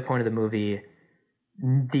halfway point of the movie,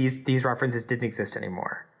 these references didn't exist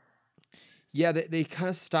anymore. Yeah, they kind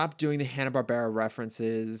of stopped doing the Hanna-Barbera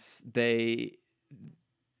references. They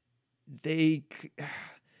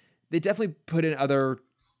definitely put in other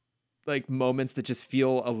like moments that just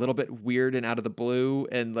feel a little bit weird and out of the blue.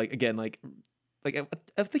 And like again, like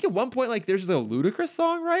I think at one point like there's just a Ludacris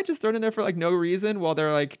song, right? Just thrown in there for like no reason while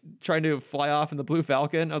they're like trying to fly off in the Blue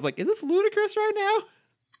Falcon. I was like, is this Ludacris right now?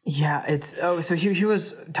 Yeah, it's so he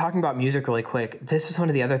was talking about music really quick. This is one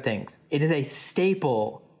of the other things. It is a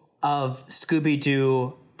staple of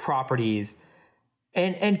Scooby-Doo properties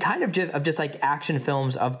and kind of just like action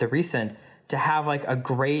films of the recent to have like a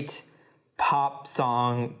great pop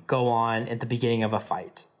song go on at the beginning of a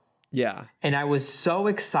fight. Yeah. And I was so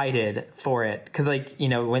excited for it because, like, you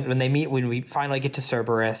know, when we finally get to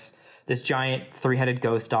Cerberus, this giant 3-headed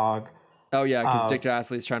ghost dog. Oh, yeah, because Dick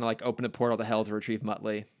Dastardly's trying to, like, open a portal to hell to retrieve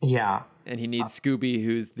Muttley. Yeah. And he needs Scooby,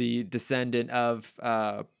 who's the descendant of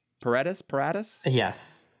Paratus?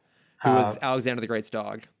 Yes. Who was Alexander the Great's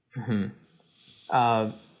dog.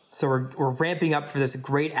 Mm-hmm. So we're ramping up for this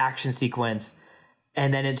great action sequence,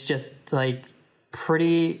 and then it's just, like,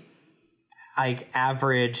 pretty, like,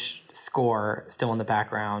 average score still in the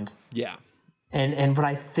background. Yeah. And what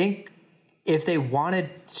I think, if they wanted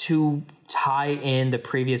to tie in the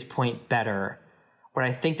previous point better, what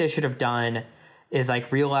I think they should have done is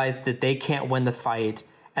like realize that they can't win the fight,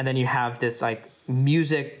 and then you have this like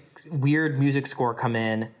weird music score come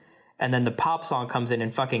in, and then the pop song comes in,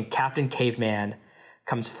 and fucking Captain Caveman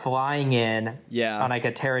comes flying in on like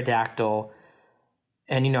a pterodactyl,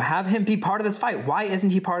 and you know, have him be part of this fight. Why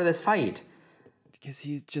isn't he part of this fight? Because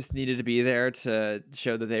he just needed to be there to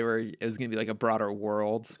show that it was going to be like a broader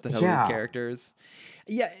world than these characters.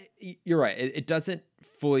 Yeah, you're right. It doesn't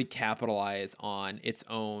fully capitalize on its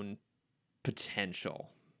own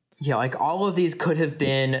potential. Yeah, like all of these could have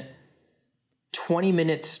been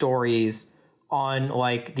 20-minute stories on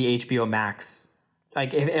like the HBO Max.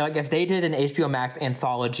 Like if they did an HBO Max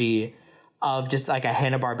anthology of just like a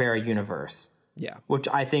Hanna-Barbera universe. Yeah. Which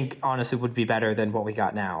I think honestly would be better than what we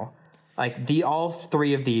got now. Like all four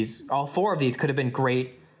of these could have been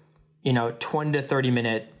great, you know, 20 to 30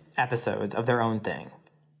 minute episodes of their own thing.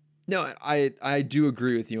 No, I do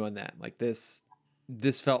agree with you on that. Like this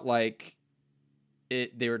felt like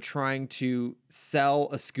they were trying to sell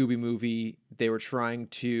a Scooby movie. They were trying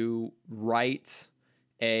to write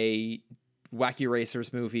a Wacky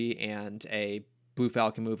Racers movie and a Blue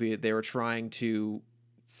Falcon movie. They were trying to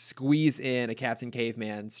squeeze in a Captain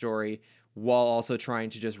Caveman story while also trying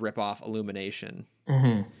to just rip off Illumination.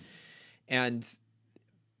 Mm-hmm. And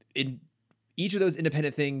in each of those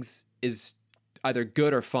independent things is either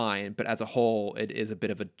good or fine, but as a whole, it is a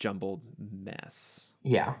bit of a jumbled mess.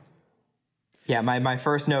 Yeah. Yeah, my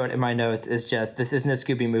first note in my notes is just, this isn't a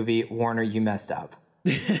Scooby movie. Warner, you messed up.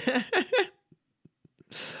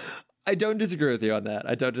 I don't disagree with you on that.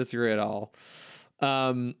 I don't disagree at all.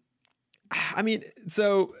 I mean,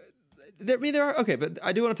 so... there are okay, but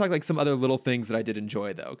I do want to talk like some other little things that I did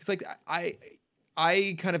enjoy though, because like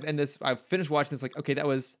I kind of I finished watching this like, okay, that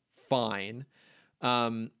was fine,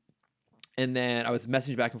 and then I was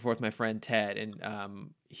messaging back and forth with my friend Ted,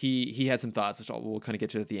 and he had some thoughts which we'll kind of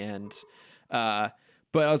get to at the end, but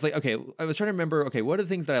I was like, okay, I was trying to remember, okay, what are the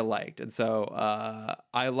things that I liked, and so I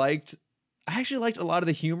actually liked a lot of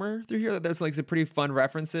the humor through here. There's like some pretty fun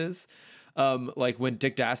references. Like when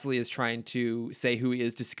Dick Dastardly is trying to say who he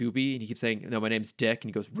is to Scooby, and he keeps saying, "No, my name's Dick," and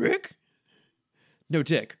he goes, "Rick? No,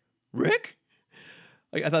 Dick. Rick?"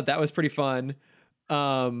 Like I thought that was pretty fun.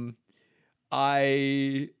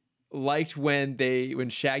 I liked when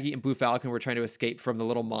Shaggy and Blue Falcon were trying to escape from the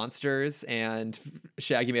little monsters, and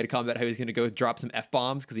Shaggy made a comment about how he was going to go drop some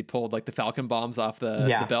F-bombs because he pulled like the Falcon bombs off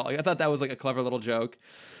the belt. Like, I thought that was like a clever little joke.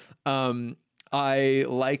 I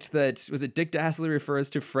liked that, was it Dick Dastardly refers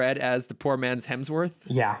to Fred as the poor man's Hemsworth?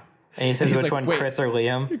 Yeah. And he says which like, one, wait, Chris or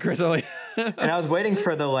Liam? Chris or Liam. And I was waiting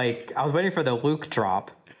for the Luke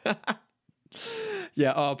drop.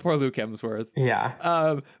 Yeah, oh, poor Luke Hemsworth.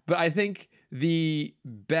 Yeah. But I think the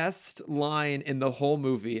best line in the whole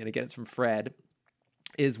movie, and again, it's from Fred,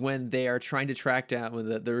 is when they are trying to track down,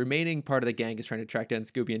 when the remaining part of the gang is trying to track down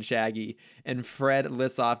Scooby and Shaggy, and Fred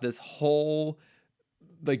lists off this whole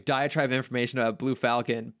like diatribe of information about Blue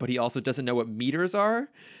Falcon, but he also doesn't know what meters are.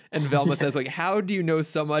 And Velma says, like, how do you know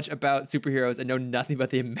so much about superheroes and know nothing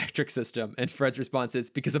about the metric system? And Fred's response is,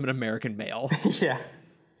 because I'm an American male. Yeah.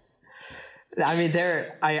 I mean,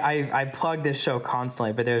 I plug this show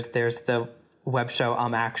constantly, but there's the web show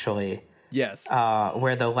Actually. Yes.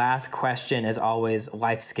 Where the last question is always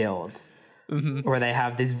life skills. Mm-hmm. Where they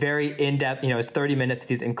have these very in-depth, it's 30 minutes,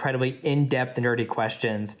 these incredibly in-depth, nerdy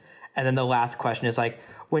questions. And then the last question is like,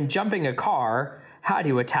 when jumping a car, how do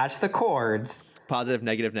you attach the cords? Positive,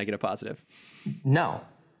 negative, negative, positive. No.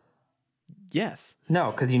 Yes.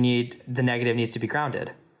 No, because the negative needs to be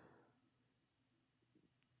grounded.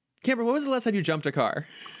 Cameron, when was the last time you jumped a car?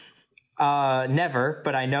 Never,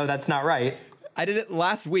 but I know that's not right. I did it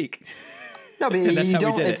last week. No, but you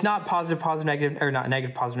don't. It's not positive, negative, or not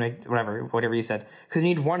negative, positive, whatever you said. Because you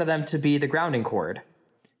need one of them to be the grounding cord.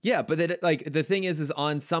 Yeah, but the thing is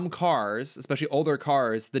on some cars, especially older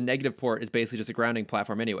cars, the negative port is basically just a grounding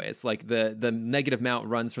platform anyways. Like the negative mount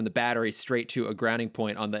runs from the battery straight to a grounding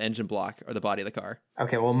point on the engine block or the body of the car.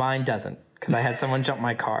 Okay, well mine doesn't, because I had someone jump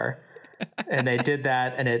my car and they did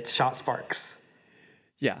that and it shot sparks.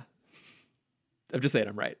 Yeah. I'm just saying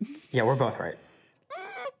I'm right. Yeah, we're both right.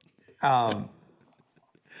 But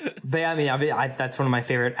yeah, I mean, that's one of my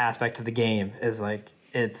favorite aspects of the game is like,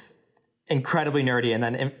 it's incredibly nerdy, and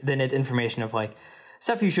then it's information of like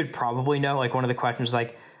stuff you should probably know. Like one of the questions is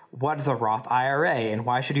like, what is a Roth IRA and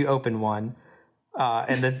why should you open one?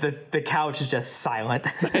 And the couch is just silent.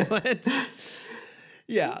 Silent.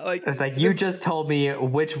 Yeah, like it's like, you just told me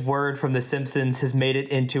which word from The Simpsons has made it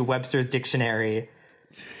into Webster's dictionary,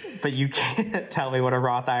 but you can't tell me what a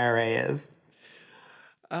Roth IRA is.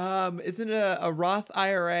 Isn't a Roth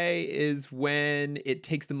IRA is when it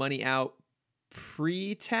takes the money out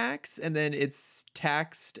pre-tax and then it's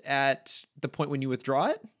taxed at the point when you withdraw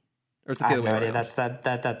it? Or is it the other way around?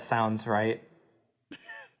 That sounds right.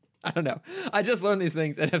 I don't know. I just learned these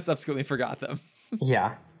things and have subsequently forgot them.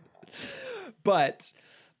 Yeah. But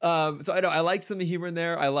so I know I liked some of the humor in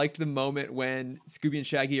there. I liked the moment when Scooby and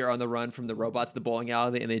Shaggy are on the run from the robots at the bowling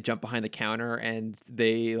alley and they jump behind the counter and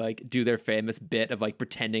they like do their famous bit of like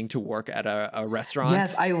pretending to work at a restaurant.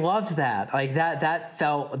 Yes, I loved that. Like that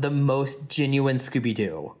felt the most genuine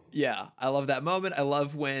Scooby-Doo. Yeah, I love that moment. I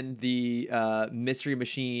love when the mystery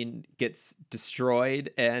machine gets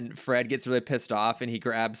destroyed and Fred gets really pissed off and he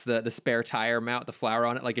grabs the spare tire mount, the flower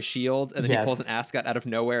on it like a shield, and then he pulls an ascot out of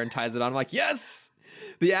nowhere and ties it on. I'm like, yes!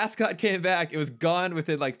 The ascot came back. It was gone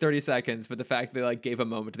within like 30 seconds, but the fact they like gave a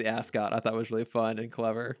moment to the ascot, I thought was really fun and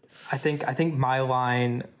clever. I think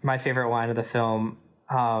my favorite line of the film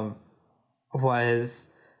was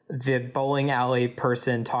the bowling alley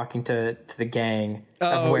person talking to the gang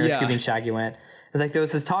of where Scooby and Shaggy went. It's like there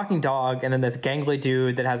was this talking dog and then this gangly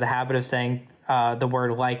dude that has a habit of saying the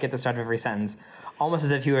word like at the start of every sentence, almost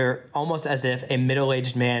as if a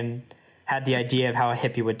middle-aged man had the idea of how a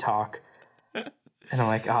hippie would talk. And I'm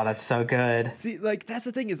like, oh, that's so good. See, like that's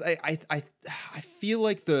the thing is, I feel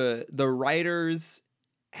like the writers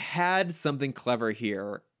had something clever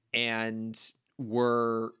here and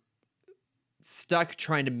were stuck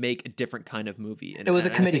trying to make a different kind of movie. And it was a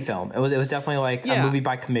committee film. It was definitely like a movie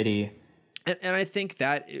by committee. And I think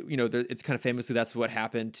that it's kind of famously that's what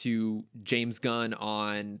happened to James Gunn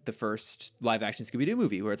on the first live action Scooby-Doo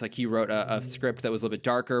movie, where it's like he wrote a script that was a little bit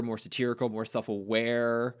darker, more satirical, more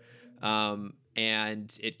self-aware.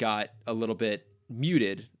 And it got a little bit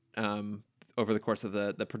muted over the course of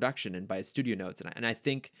the production and by studio notes. And I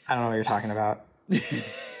think... I don't know what you're talking about.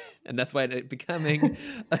 And that's why it's becoming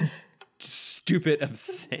a stupid,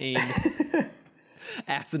 obscene,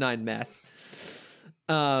 asinine mess.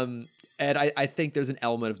 And I think there's an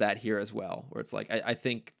element of that here as well, where it's like, I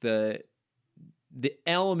think the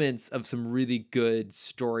elements of some really good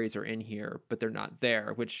stories are in here, but they're not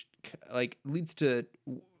there, which like leads to...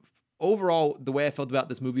 Overall, the way I felt about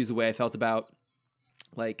this movie is the way I felt about,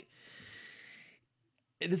 like,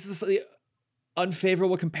 this is an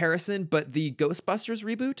unfavorable comparison, but the Ghostbusters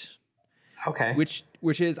reboot. Okay. Which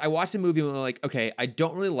is, I watched the movie and I'm like, okay, I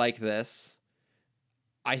don't really like this.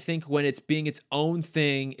 I think when it's being its own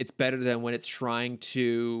thing, it's better than when it's trying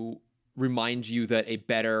to remind you that a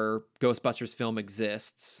better Ghostbusters film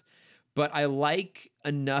exists. But I like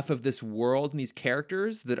enough of this world and these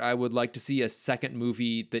characters that I would like to see a second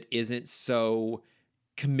movie that isn't so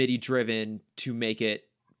committee driven to make it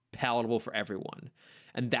palatable for everyone.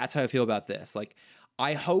 And that's how I feel about this. Like,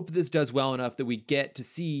 I hope this does well enough that we get to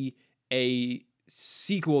see a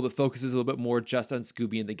sequel that focuses a little bit more just on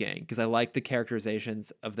Scooby and the gang, because I like the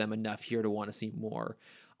characterizations of them enough here to want to see more.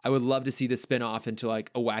 I would love to see this spin off into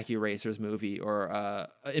like a Wacky Racers movie, or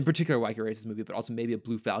in particular Wacky Racers movie, but also maybe a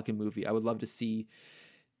Blue Falcon movie. I would love to see,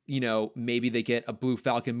 you know, maybe they get a Blue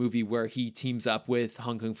Falcon movie where he teams up with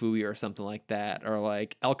Hung Kung Fooey or something like that, or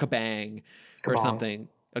like El Kabang or something,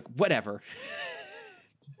 like whatever.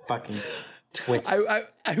 Fucking twit. I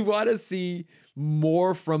want to see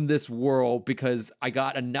more from this world, because I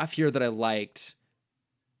got enough here that I liked,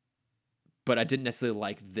 but I didn't necessarily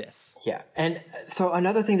like this. Yeah. And so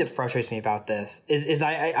another thing that frustrates me about this is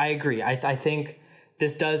I agree. I think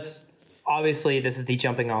this does, obviously this is the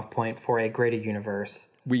jumping off point for a greater universe.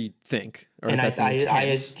 We think. And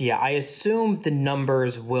I assume the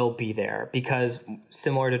numbers will be there, because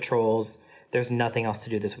similar to Trolls, there's nothing else to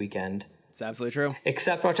do this weekend. It's absolutely true.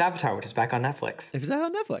 Except watch Avatar, which is back on Netflix. It's back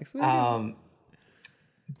on Netflix.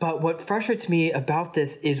 But what frustrates me about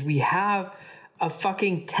this is we have a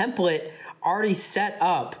fucking template already set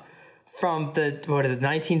up from the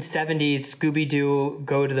 1970s Scooby-Doo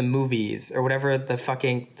Go to the Movies, or whatever the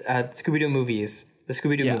fucking Scooby-Doo movies. The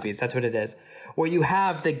Scooby-Doo movies, that's what it is. Where you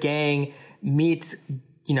have the gang meets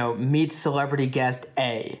celebrity guest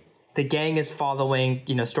A. The gang is following,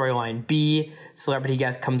 storyline B. Celebrity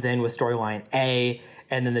guest comes in with storyline A,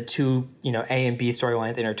 and then the two, A and B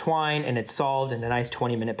storylines intertwine, and it's solved in a nice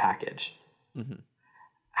 20-minute package. Mm-hmm.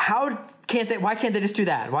 Why can't they just do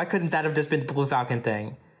that? Why couldn't that have just been the Blue Falcon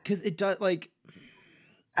thing? Because it does, like...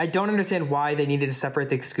 I don't understand why they needed to separate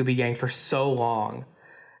the Scooby Gang for so long.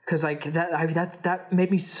 Because, like, that made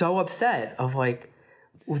me so upset of, like,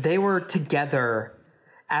 they were together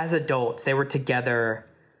as adults. They were together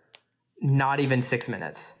not even 6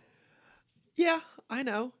 minutes. Yeah, I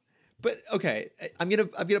know. But okay, I'm gonna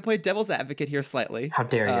play devil's advocate here slightly. How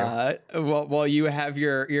dare you? While you have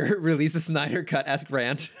your release a Snyder Cut-esque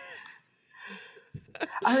rant.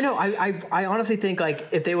 I don't know. I honestly think, like,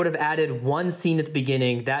 if they would have added one scene at the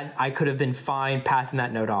beginning, that I could have been fine passing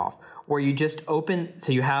that note off. Where you just open,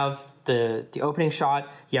 so you have the opening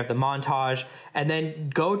shot, you have the montage, and then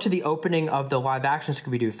go to the opening of the live action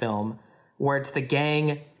Scooby-Doo film, where it's the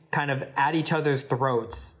gang kind of at each other's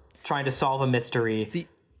throats trying to solve a mystery. See,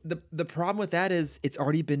 the problem with that is it's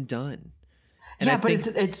already been done. And yeah, but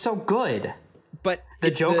it's so good. But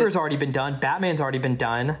the Joker's already been done. Batman's already been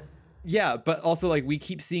done. Yeah, but also, like, we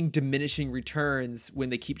keep seeing diminishing returns when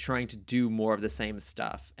they keep trying to do more of the same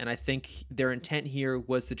stuff. And I think their intent here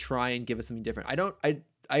was to try and give us something different.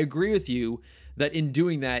 I agree with you that in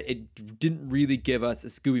doing that, it didn't really give us a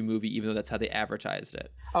Scooby movie, even though that's how they advertised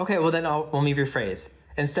it. Okay, well then let me rephrase.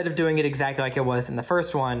 Instead of doing it exactly like it was in the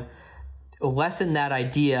first one, lessen that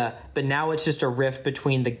idea, but now it's just a rift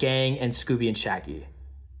between the gang and Scooby and Shaggy.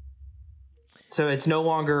 So it's no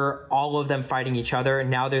longer all of them fighting each other.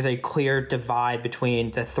 Now there's a clear divide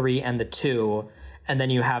between the 3 and the 2. And then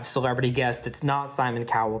you have celebrity guest that's not Simon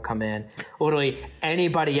Cowell come in. Literally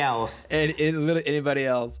anybody else. Literally anybody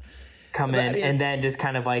else. Come in and then just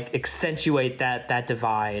kind of like accentuate that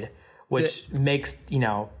divide, which makes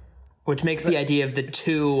the idea of the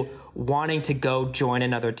 2 wanting to go join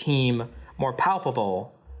another team more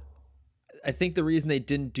palpable. I think the reason they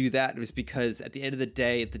didn't do that was because at the end of the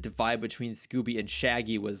day, the divide between Scooby and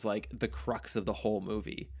Shaggy was like the crux of the whole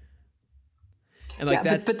movie. And like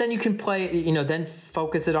but then you can play, then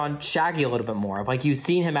focus it on Shaggy a little bit more. Like, you've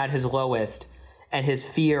seen him at his lowest, and his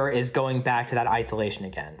fear is going back to that isolation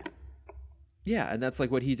again. Yeah, and that's like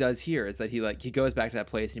what he does here, is that he goes back to that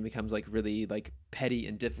place and he becomes like really like petty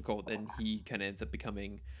and difficult, and he kind of ends up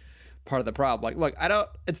becoming part of the problem. Like, look,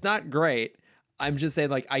 it's not great. I'm just saying,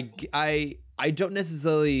 like, I don't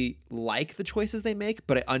necessarily like the choices they make,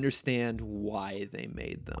 but I understand why they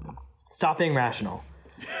made them. Stop being rational.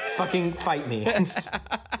 Fucking fight me.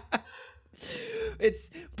 It's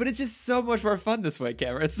just so much more fun this way,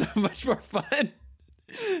 Cameron. It's so much more fun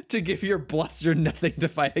to give your bluster nothing to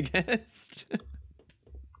fight against.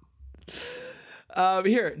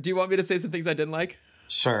 Here, do you want me to say some things I didn't like?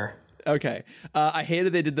 Sure. Okay. I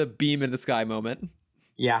hated they did the beam in the sky moment.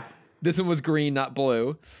 Yeah. This one was green, not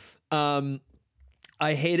blue. I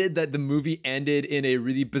hated that the movie ended in a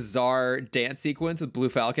really bizarre dance sequence with Blue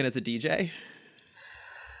Falcon as a DJ.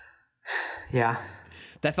 Yeah.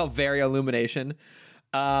 That felt very Illumination.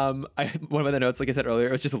 One of the notes, like I said earlier,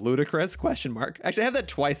 it was just ludicrous ? Actually, I have that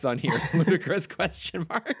twice on here. Ludicrous ?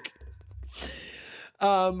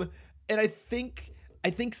 And I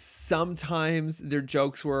think sometimes their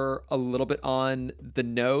jokes were a little bit on the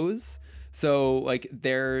nose, So like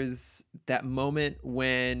there's that moment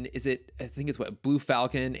when I think it's what Blue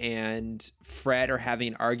Falcon and Fred are having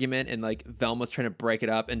an argument and like Velma's trying to break it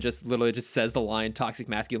up and just literally just says the line toxic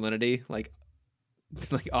masculinity like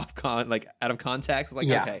out of context. It's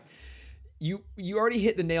like, okay, you already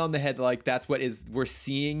hit the nail on the head. Like that's what we're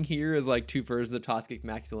seeing here is like two versions of toxic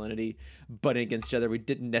masculinity butting against each other. We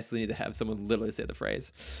didn't necessarily need to have someone literally say the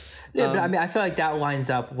phrase. Yeah, but I mean, I feel like that lines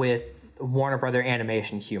up with Warner Brother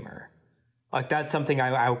animation humor. Like that's something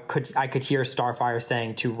I could hear Starfire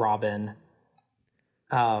saying to Robin,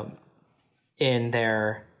 in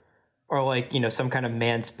there, or like, you know, some kind of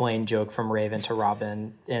mansplain joke from Raven to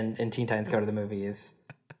Robin in Teen Titans Go to the Movies.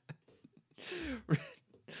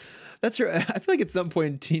 That's true. I feel like at some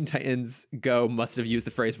point Teen Titans Go must have used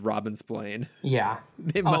the phrase Robin-splain. Yeah.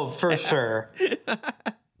 For sure.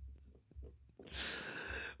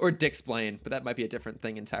 Or Dick-splain, but that might be a different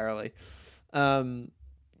thing entirely.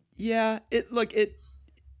 Yeah,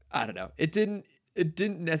 I don't know. It didn't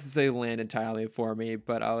necessarily land entirely for me,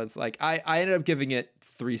 but I was like, I ended up giving it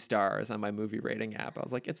 3 stars on my movie rating app. I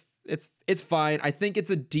was like, it's fine. I think it's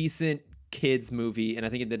a decent kids movie, and I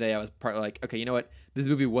think in the day I was partly like, okay, you know what? This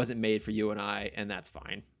movie wasn't made for you and I, and that's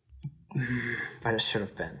fine. But it should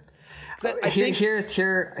have been.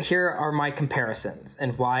 Here are my comparisons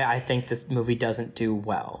and why I think this movie doesn't do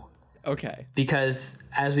well. Okay. Because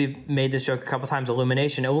as we've made this joke a couple times,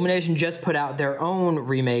 Illumination just put out their own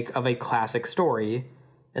remake of a classic story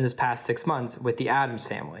in this past 6 months with the Addams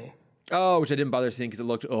Family. Oh, which I didn't bother seeing because it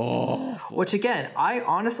looked awful. Which again, I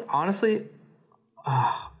honestly,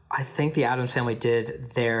 I think the Addams Family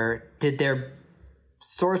did their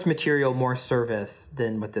source material more service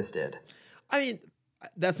than what this did. I mean,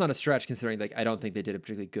 that's not a stretch considering like I don't think they did a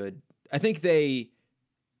particularly good. I think they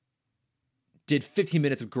did 15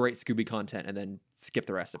 minutes of great Scooby content and then skip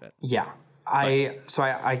the rest of it. Yeah. I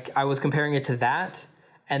was comparing it to that,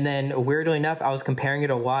 and then weirdly enough, I was comparing it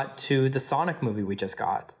a lot to the Sonic movie we just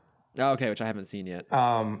got. Oh, okay, which I haven't seen yet.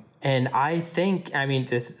 And I think, I mean,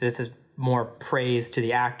 this is more praise to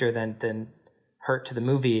the actor than hurt to the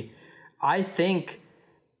movie. I think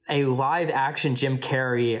a live action Jim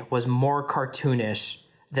Carrey was more cartoonish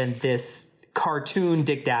than this cartoon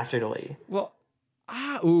Dick Dastardly. Well,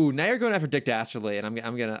 now you're going after Dick Dastardly, and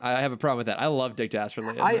I have a problem with that. I love Dick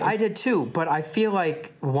Dastardly. I did too, but I feel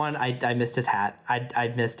like I missed his hat.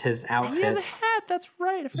 I missed his outfit. He has a hat. That's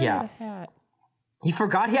right. I forgot he had a hat. You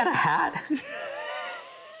forgot he had a hat?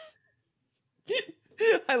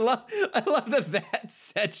 I love that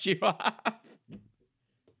sets you off.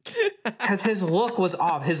 Because his look was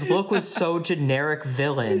off. His look was so generic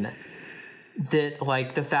villain that,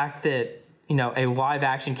 like, the fact that, you know, a live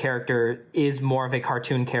action character is more of a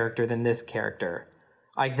cartoon character than this character,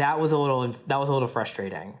 like, that was a little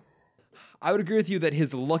frustrating. I would agree with you that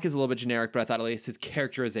his look is a little bit generic, but I thought at least his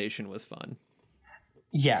characterization was fun.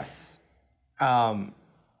 Yes. Oh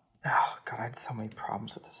God, I had so many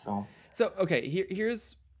problems with this film. So, okay,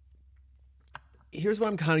 here's why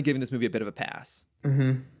I'm kind of giving this movie a bit of a pass.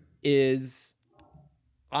 Mm-hmm. Is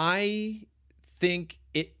I think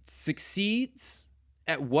it succeeds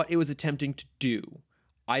at what it was attempting to do.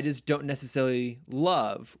 I just don't necessarily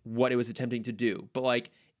love what it was attempting to do, but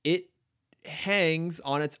like it hangs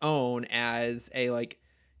on its own as a like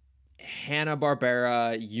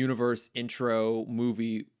Hanna-Barbera universe intro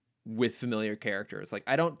movie with familiar characters. Like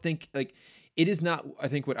I don't think like it is not, I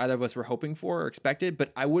think, what either of us were hoping for or expected,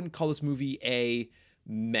 but I wouldn't call this movie a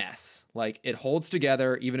mess. Like it holds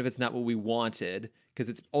together even if it's not what we wanted, because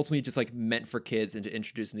it's ultimately just like meant for kids and to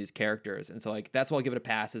introduce them to these characters. And so like that's why I'll give it a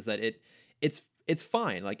pass, is that it's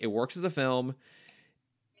fine. Like it works as a film.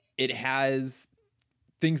 It has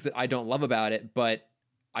things that I don't love about it, but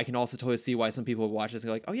I can also totally see why some people would watch this and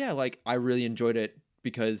go like, oh yeah, like I really enjoyed it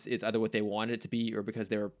because it's either what they wanted it to be or because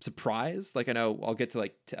they were surprised. Like I know I'll get to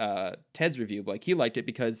like Ted's review, but like he liked it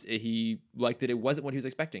because he liked that it wasn't what he was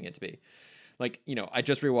expecting it to be. Like, you know, I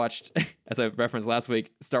just rewatched, as I referenced last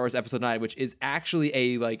week, Star Wars Episode 9, which is actually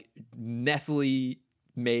a like Nestle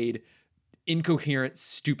made incoherent,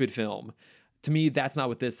 stupid film. To me, that's not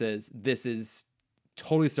what this is. This is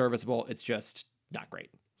totally serviceable. It's just not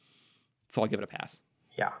great. So I'll give it a pass.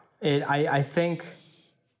 Yeah. I think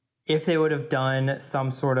if they would have done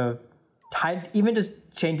some sort of even just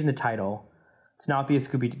changing the title to not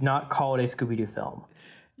call it a Scooby-Doo film.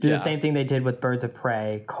 Do the same thing they did with Birds of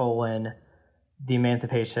Prey, the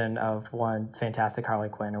Emancipation of One Fantastic Harley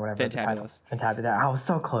Quinn or whatever the title. Fantabulous. I was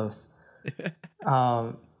so close.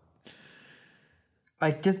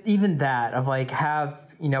 Like just even that of like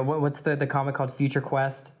have, you know, what's the comic called Future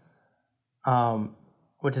Quest,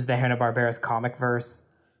 which is the Hanna-Barbera's comic verse.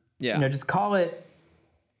 Yeah. You know, just call it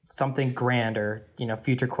something grander,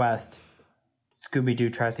 Future Quest, Scooby-Doo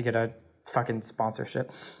tries to get a fucking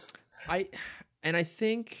sponsorship. I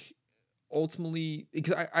think ultimately,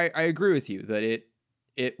 because I agree with you that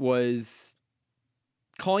it was,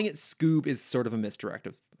 calling it Scoob is sort of a misdirect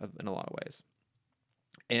of in a lot of ways.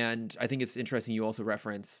 And I think it's interesting you also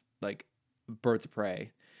reference like Birds of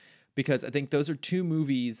Prey, because I think those are two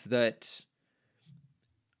movies that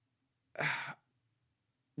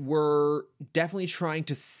were definitely trying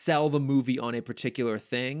to sell the movie on a particular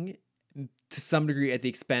thing to some degree at the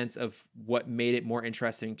expense of what made it more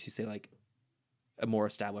interesting to, say, like a more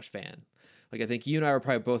established fan. Like, I think you and I were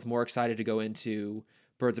probably both more excited to go into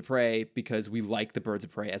Birds of Prey because we like the Birds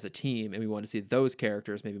of Prey as a team and we want to see those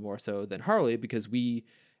characters maybe more so than Harley, because we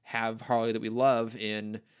have Harley that we love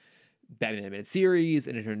in Batman animated series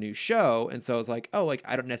and in her new show. And so I was like, oh, like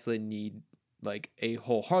I don't necessarily need like a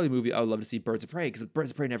whole Harley movie. I would love to see Birds of Prey, because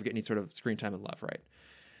Birds of Prey never get any sort of screen time and love, right?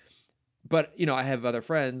 But, I have other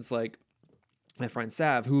friends, like my friend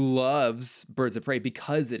Sav, who loves Birds of Prey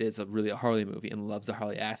because it is really a Harley movie and loves the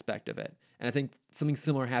Harley aspect of it. And I think something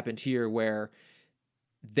similar happened here where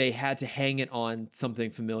they had to hang it on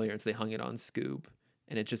something familiar, and so they hung it on Scoob,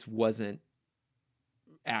 and it just wasn't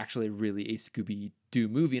actually really a Scooby-Doo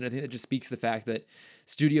movie. And I think that just speaks to the fact that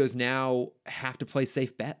studios now have to play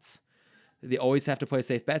safe bets. They always have to play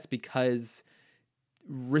safe bets because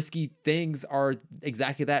risky things are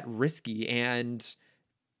exactly that, risky. And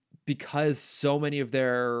because so many of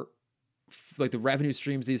their, like, the revenue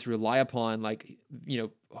streams these rely upon, like,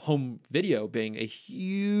 home video being a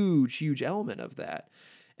huge element of that.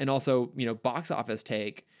 And also, box office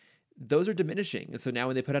take, those are diminishing. So now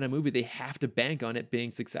when they put out a movie, they have to bank on it being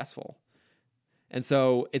successful. And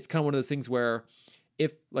so it's kind of one of those things where,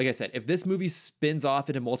 if, like I said, if this movie spins off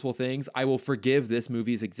into multiple things, I will forgive this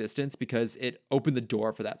movie's existence because it opened the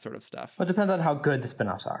door for that sort of stuff. Well, it depends on how good the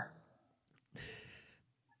spinoffs are.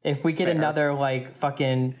 If we get another, like,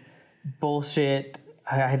 fucking bullshit,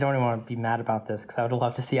 I don't even want to be mad about this because I would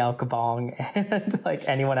love to see Al Kabong and, like,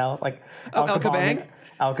 anyone else. Like, Al Kabang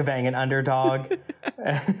and Underdog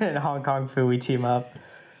and Hong Kong Phooey team up.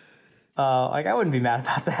 Like, I wouldn't be mad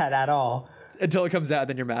about that at all. Until it comes out,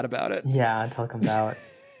 then you're mad about it. Yeah, until it comes out.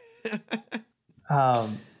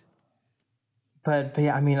 But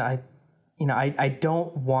yeah, I mean, I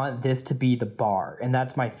don't want this to be the bar, and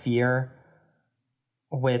that's my fear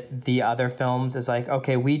with the other films. Is like,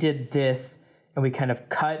 okay, we did this, and we kind of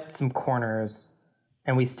cut some corners,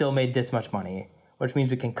 and we still made this much money, which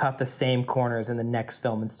means we can cut the same corners in the next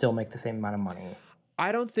film and still make the same amount of money.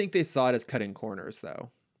 I don't think they saw it as cutting corners,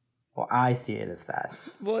 though. Well, I see it as that.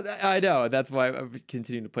 Well, I know. That's why I'm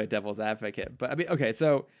continuing to play devil's advocate. But I mean, okay,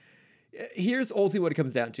 so here's ultimately what it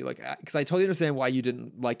comes down to. Like, because I totally understand why you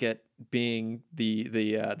didn't like it, being the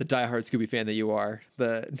diehard Scooby fan that you are.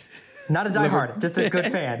 Not a diehard, just a good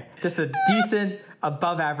fan, just a decent,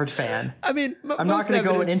 above average fan. I mean, I'm not going to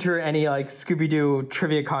go and enter any, like, Scooby-Doo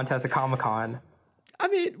trivia contest at Comic-Con. I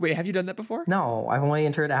mean, wait, have you done that before? No, I've only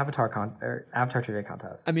entered Avatar trivia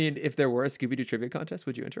contest. I mean, if there were a Scooby-Doo trivia contest,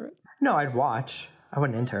 would you enter it? No, I'd watch. I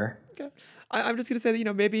wouldn't enter. Okay. I'm just going to say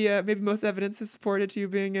that, maybe most evidence is supported to you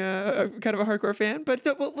being a kind of a hardcore fan, but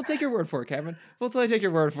no, we'll take your word for it, Cameron. We'll totally take your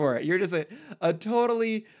word for it. You're just a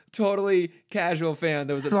totally casual fan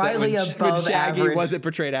that was slightly upset above when Shaggy average, wasn't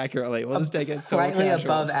portrayed accurately. We'll just take it slightly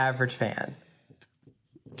above average fan.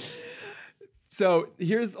 So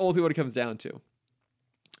here's ultimately what it comes down to.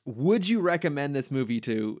 Would you recommend this movie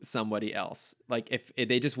to somebody else? Like, if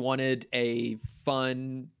they just wanted a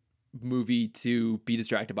fun movie to be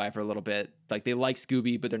distracted by for a little bit, like they like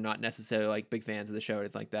Scooby, but they're not necessarily like big fans of the show or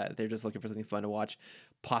anything like that. They're just looking for something fun to watch,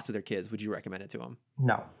 possibly their kids. Would you recommend it to them?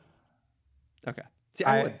 No. Okay. See,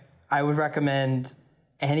 I would recommend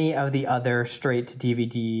any of the other straight to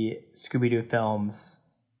DVD Scooby-Doo films,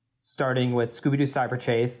 starting with Scooby-Doo Cyber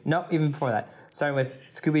Chase. No, even before that. Starting with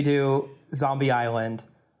Scooby-Doo Zombie Island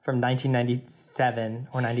from 1997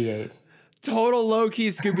 or 98. Total low-key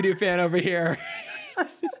Scooby-Doo fan over here.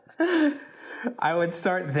 I would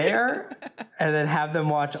start there and then have them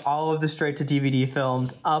watch all of the straight-to-DVD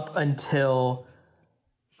films up until...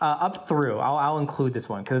 up through. I'll include this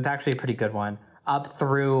one because it's actually a pretty good one. Up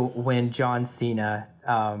through when John Cena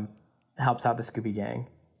helps out the Scooby Gang.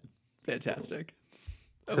 Fantastic.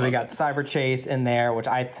 So we got Cyber Chase in there, which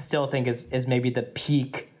I still think is maybe the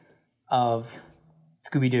peak of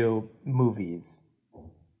Scooby-Doo movies.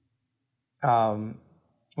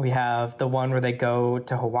 We have the one where they go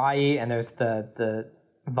to Hawaii and there's the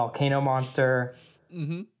volcano monster.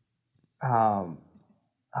 Mm-hmm. Oh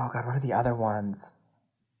God, what are the other ones?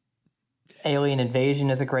 Alien Invasion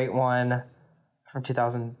is a great one from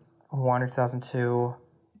 2001 or 2002.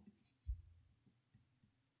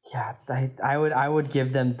 Yeah, I would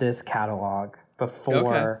give them this catalog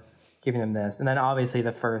before giving them this, and then obviously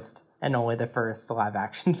the first and only the first live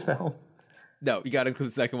action film. No, you got to include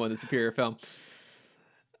the second one, the superior film.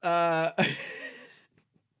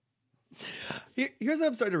 Here's what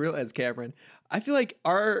I'm starting to realize, Cameron. I feel like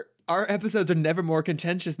our episodes are never more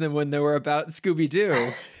contentious than when they were about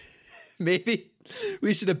Scooby-Doo. Maybe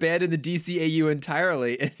we should abandon the DCAU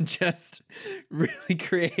entirely and just really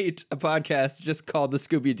create a podcast just called the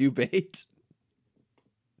Scooby-Doo Bait.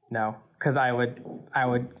 No, because I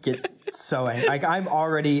would get so angry. Like, I'm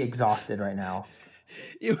already exhausted right now.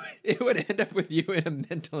 It would end up with you in a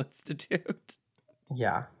mental institute.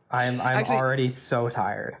 Yeah, I'm actually already so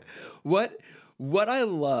tired. What I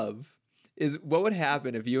love is what would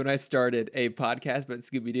happen if you and I started a podcast about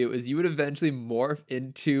Scooby-Doo is you would eventually morph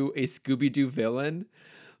into a Scooby-Doo villain.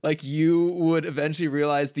 Like, you would eventually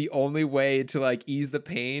realize the only way to like ease the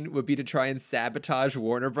pain would be to try and sabotage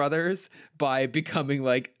Warner Brothers by becoming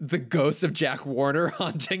like the ghost of Jack Warner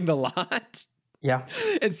haunting the lot. Yeah.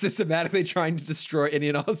 And systematically trying to destroy any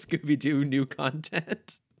and all Scooby-Doo new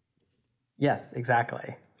content. Yes,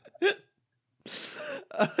 exactly.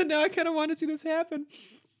 Now I kind of want to see this happen.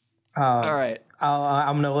 All right.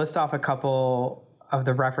 I'm going to list off a couple of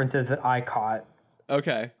the references that I caught.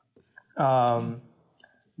 Okay.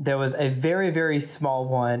 There was a very, very small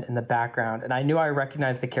one in the background, and I knew I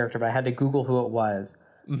recognized the character, but I had to Google who it was.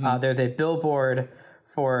 There's a billboard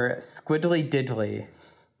for Squiddly Diddly.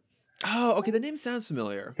 Oh, okay. The name sounds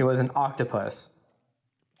familiar. He was an octopus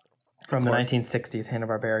from the 1960s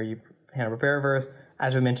Hanna-Barbera-verse.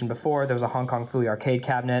 As we mentioned before, there was a Hong Kong Phooey arcade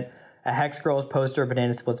cabinet, a Hex Girls poster,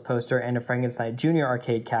 Banana Splits poster, and a Frankenstein Jr.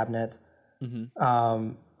 arcade cabinet. In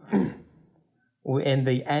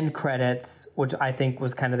the end credits, which I think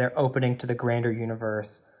was kind of their opening to the grander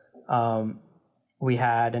universe, we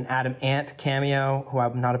had an Adam Ant cameo, who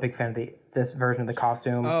I'm not a big fan of this version of the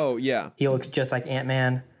costume. Oh, yeah. He looks just like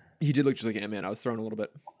Ant-Man. He did look just like Ant-Man. I was thrown a little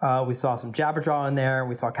bit. We saw some Jabberjaw in there.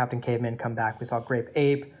 We saw Captain Caveman come back. We saw Grape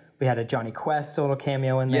Ape. We had a Johnny Quest little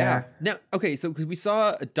cameo in there. Yeah. Now, okay, so because we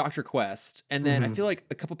saw Dr. Quest, and then I feel like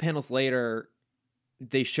a couple panels later,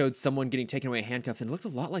 they showed someone getting taken away in handcuffs, and it looked a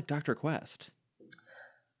lot like Dr. Quest.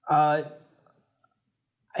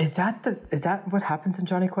 Is that what happens in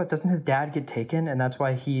Johnny Quest? Doesn't his dad get taken, and that's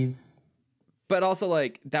why he's... But also,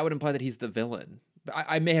 like, that would imply that he's the villain.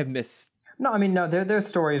 I may have missed... No, I mean, no, there's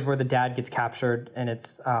stories where the dad gets captured, and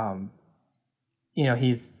it's,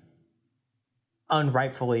 he's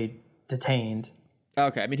unrightfully detained.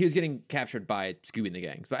 Okay, I mean, he was getting captured by Scooby and the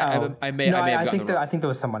gang. But I think there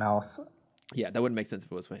was someone else. Yeah, that wouldn't make sense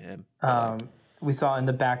if it was with him. We saw in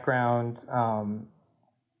the background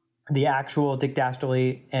the actual Dick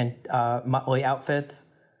Dastardly and Muttley outfits,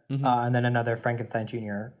 and then another Frankenstein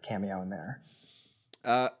Jr. cameo in there.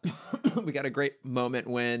 We got a great moment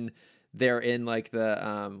when they're in like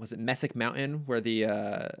the was it Messick Mountain where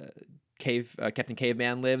the Captain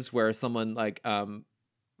Caveman lives, where someone like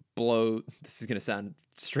this is gonna sound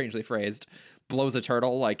strangely phrased, blows a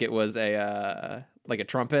turtle like it was a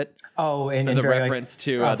trumpet. Oh, and as a very, reference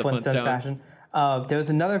to the Flintstones fashion. There was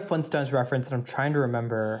another Flintstones reference that I'm trying to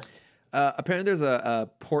remember. Apparently there's a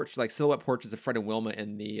porch, like silhouette portraits of Fred and Wilma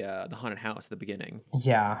in the haunted house at the beginning.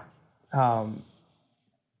 Yeah.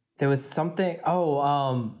 There was something.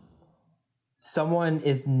 Someone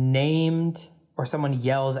is named, or someone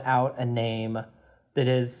yells out a name that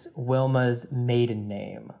is Wilma's maiden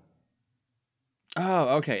name.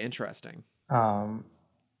 Oh, okay, interesting. Yeah,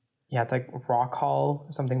 it's like Rock Hall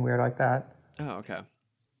or something weird like that. Oh, okay.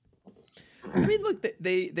 I mean, look,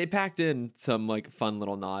 they packed in some like fun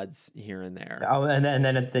little nods here and there. Oh, and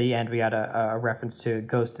then at the end we had a reference to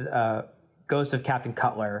Ghost of Captain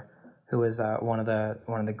Cutler, who was one of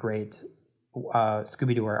the great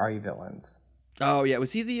Scooby-Doo Where Are You villains. Oh yeah,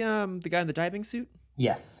 was he the guy in the diving suit?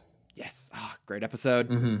 Yes. Yes. Oh, great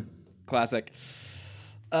episode. Classic.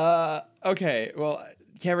 Okay. Well,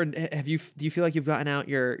 Cameron, do you feel like you've gotten out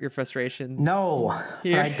your frustrations? No,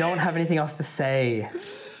 but I don't have anything else to say.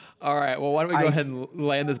 All right. Well, why don't we go ahead and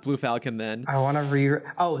land this Blue Falcon then? I want to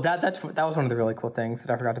that was one of the really cool things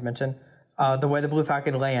that I forgot to mention. The way the Blue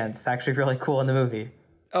Falcon lands is actually really cool in the movie.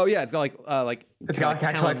 Oh yeah, it's got it's got like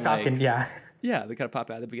actual Falcon. Legs. Yeah. Yeah, they kind of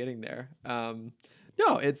pop out at the beginning there.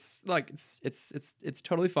 No, it's like it's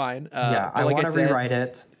totally fine. I want to rewrite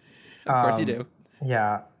it. Of course you do.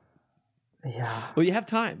 Yeah. Well, you have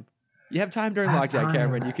time. You have time during lockdown,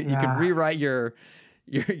 Cameron. You can rewrite your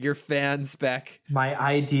fan spec. My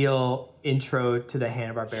ideal intro to the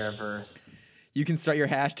Hanna-Barbera verse. You can start your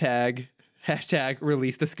hashtag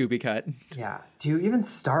release the Scooby cut. Yeah. Do you even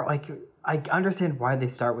start I understand why they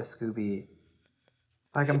start with Scooby.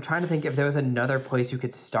 Like, I'm trying to think if there was another place you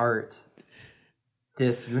could start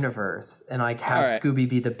this universe and like have right. Scooby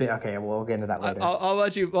be the big. Okay, we'll get into that later. I'll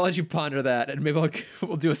let you ponder that, and maybe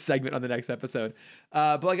we'll do a segment on the next episode.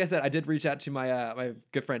 But like I said, I did reach out to my my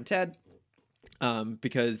good friend Ted,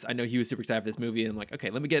 because I know he was super excited for this movie, and I'm like, okay,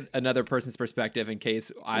 let me get another person's perspective in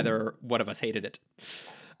case either one of us hated it.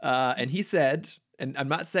 And he said, and I'm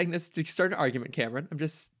not saying this to start an argument, Cameron. I'm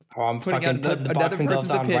just I'm putting fucking putting the boxing gloves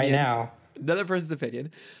on right now. Another person's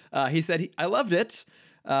opinion. He said, I loved it.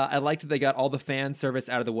 I liked that they got all the fan service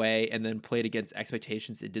out of the way and then played against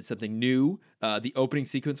expectations. It did something new. The opening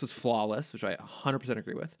sequence was flawless, which I 100%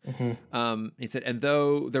 agree with. He said, and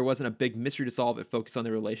though there wasn't a big mystery to solve, it focused on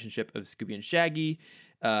the relationship of Scooby and Shaggy,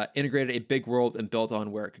 integrated a big world and built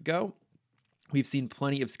on where it could go. We've seen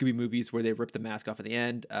plenty of Scooby movies where they rip the mask off at the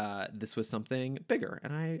end. This was something bigger,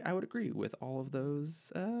 and I would agree with all of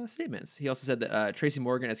those statements. He also said that Tracy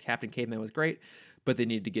Morgan as Captain Caveman was great, but they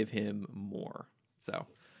needed to give him more. So,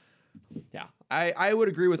 yeah, I would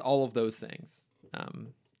agree with all of those things.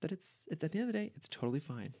 That it's at the end of the day, it's totally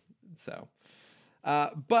fine. So,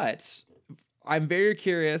 but I'm very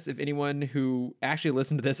curious if anyone who actually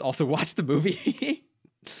listened to this also watched the movie.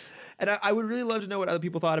 And I would really love to know what other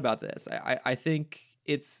people thought about this. I think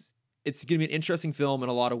it's going to be an interesting film in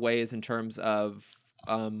a lot of ways in terms of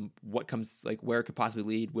what comes, like where it could possibly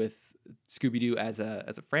lead with Scooby-Doo as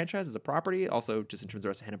a franchise, as a property, also just in terms of the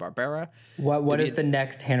rest of Hanna-Barbera. What is the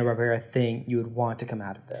next Hanna-Barbera thing you would want to come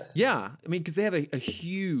out of this? Yeah, I mean, because they have a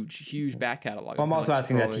huge back catalog. Well, I'm also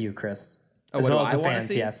asking that to you, Chris. Oh, as what well do as I the want to fans,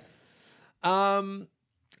 see? yes.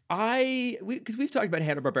 Because we've talked about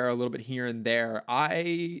Hanna-Barbera a little bit here and there.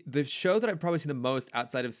 The show that I've probably seen the most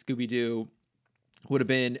outside of Scooby-Doo would have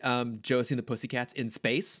been Josie and the Pussycats in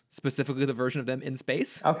space, specifically the version of them in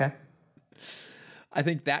space. Okay. I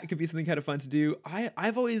think that could be something kind of fun to do.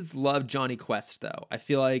 I've always loved Johnny Quest, though. I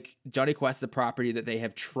feel like Johnny Quest is a property that they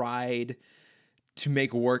have tried to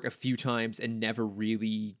make work a few times and never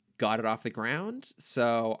really got it off the ground.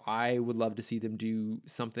 So I would love to see them do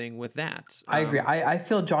something with that. I agree. I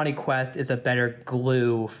feel Johnny Quest is a better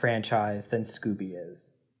glue franchise than Scooby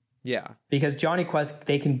is. Yeah. Because Johnny Quest,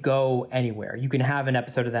 they can go anywhere. You can have an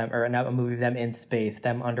episode of them or a movie of them in space,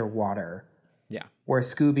 them underwater. Yeah. Where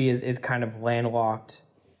Scooby is kind of landlocked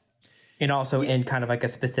and also in kind of like a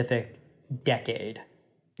specific decade.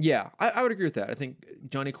 Yeah, I would agree with that. I think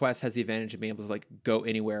Johnny Quest has the advantage of being able to like go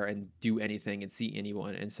anywhere and do anything and see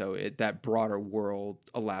anyone, and so that broader world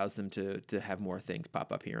allows them to have more things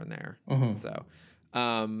pop up here and there. Mm-hmm. So,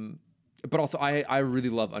 but also I really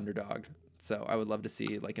love Underdog, so I would love to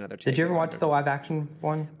see like another. Did you ever watch the live action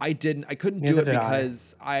one? I didn't. I couldn't do it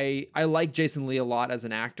because I like Jason Lee a lot as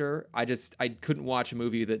an actor. I couldn't watch a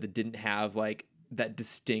movie that didn't have like that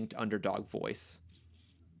distinct Underdog voice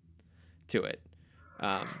to it.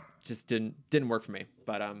 Just didn't work for me.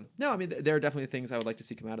 But no, I mean there are definitely things I would like to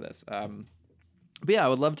see come out of this. But yeah, I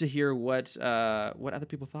would love to hear what other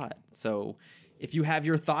people thought. So if you have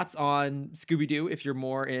your thoughts on Scooby-Doo, if you're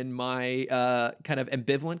more in my kind of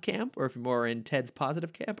ambivalent camp, or if you're more in Ted's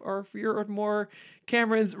positive camp, or if you're more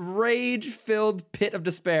Cameron's rage-filled pit of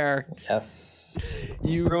despair. Yes.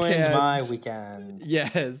 You ruined my weekend.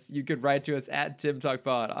 Yes. You could write to us at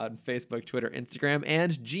TimTalkPod on Facebook, Twitter, Instagram,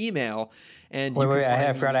 and Gmail. And wait,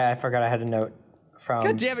 I forgot I had a note from...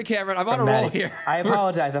 God damn it, Cameron. I'm on a roll here. I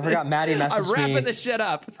apologize. I forgot Maddie messaged me. I'm wrapping this shit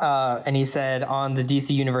up. And he said on the DC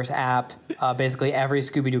Universe app, basically every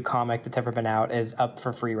Scooby-Doo comic that's ever been out is up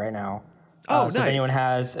for free right now. Oh, so nice. if anyone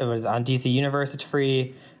it was on DC Universe, it's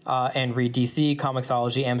free. And read DC,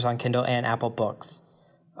 Comixology, Amazon Kindle, and Apple Books.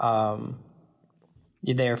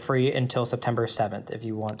 They are free until September 7th if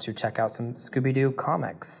you want to check out some Scooby-Doo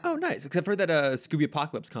comics. Oh, nice. Except for that Scooby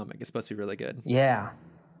Apocalypse comic is supposed to be really good. Yeah.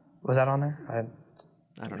 Was that on there?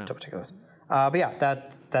 I don't know. Double check this. But yeah,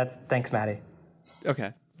 that's thanks, Maddie.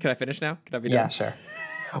 Okay. Can I finish now? Can I be done? Yeah, sure.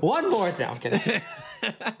 One more thing. I'm kidding.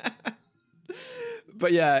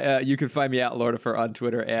 But yeah, you can find me at Lordifer on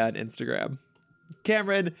Twitter and Instagram.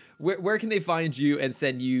 Cameron, where can they find you and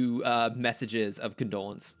send you messages of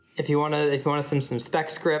condolence? If you want to some spec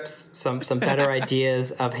scripts, some better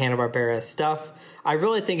ideas of Hanna-Barbera stuff, I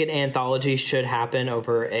really think an anthology should happen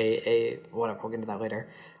over a whatever. We'll get into that later.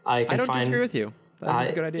 I don't disagree with you.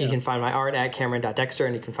 That's a good idea. You can find my art at Cameron.Dexter,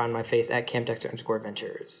 and you can find my face at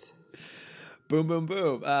CamDexter_Adventures. Boom, boom,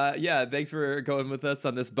 boom. Yeah, thanks for going with us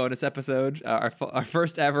on this bonus episode, our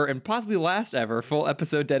first ever and possibly last ever full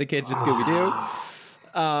episode dedicated to Scooby-Doo.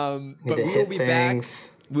 But we will be back.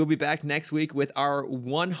 We'll be back next week with our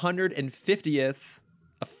 150th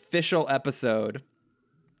official episode.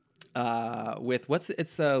 With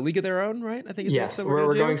it's League of Their Own, right? I think it's yes.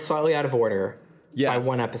 We're going slightly out of order. Yes. by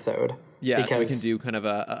one episode. Yeah, so we can do kind of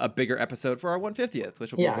a bigger episode for our 150th,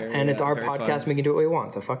 which will be very, and it's our very podcast. fun. We can do what we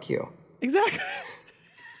want, so fuck you. Exactly.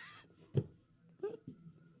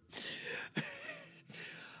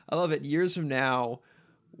 I love it. Years from now,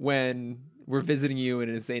 when we're visiting you in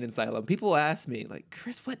an insane asylum, people ask me, like,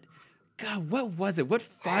 Chris, what was it? What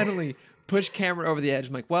finally pushed Cameron over the edge?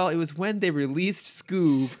 I'm like, well, it was when they released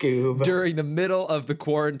Scoob during the middle of the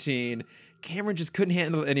quarantine. Cameron just couldn't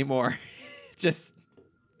handle it anymore. Just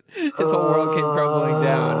his whole world came crumbling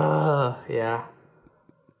down. Yeah.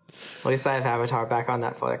 At least I have Avatar back on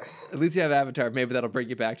Netflix. At least you have Avatar. Maybe that'll bring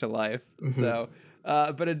you back to life. So,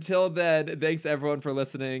 but until then, thanks everyone for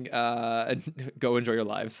listening. And go enjoy your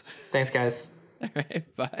lives. Thanks, guys. All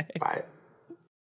right. Bye. Bye.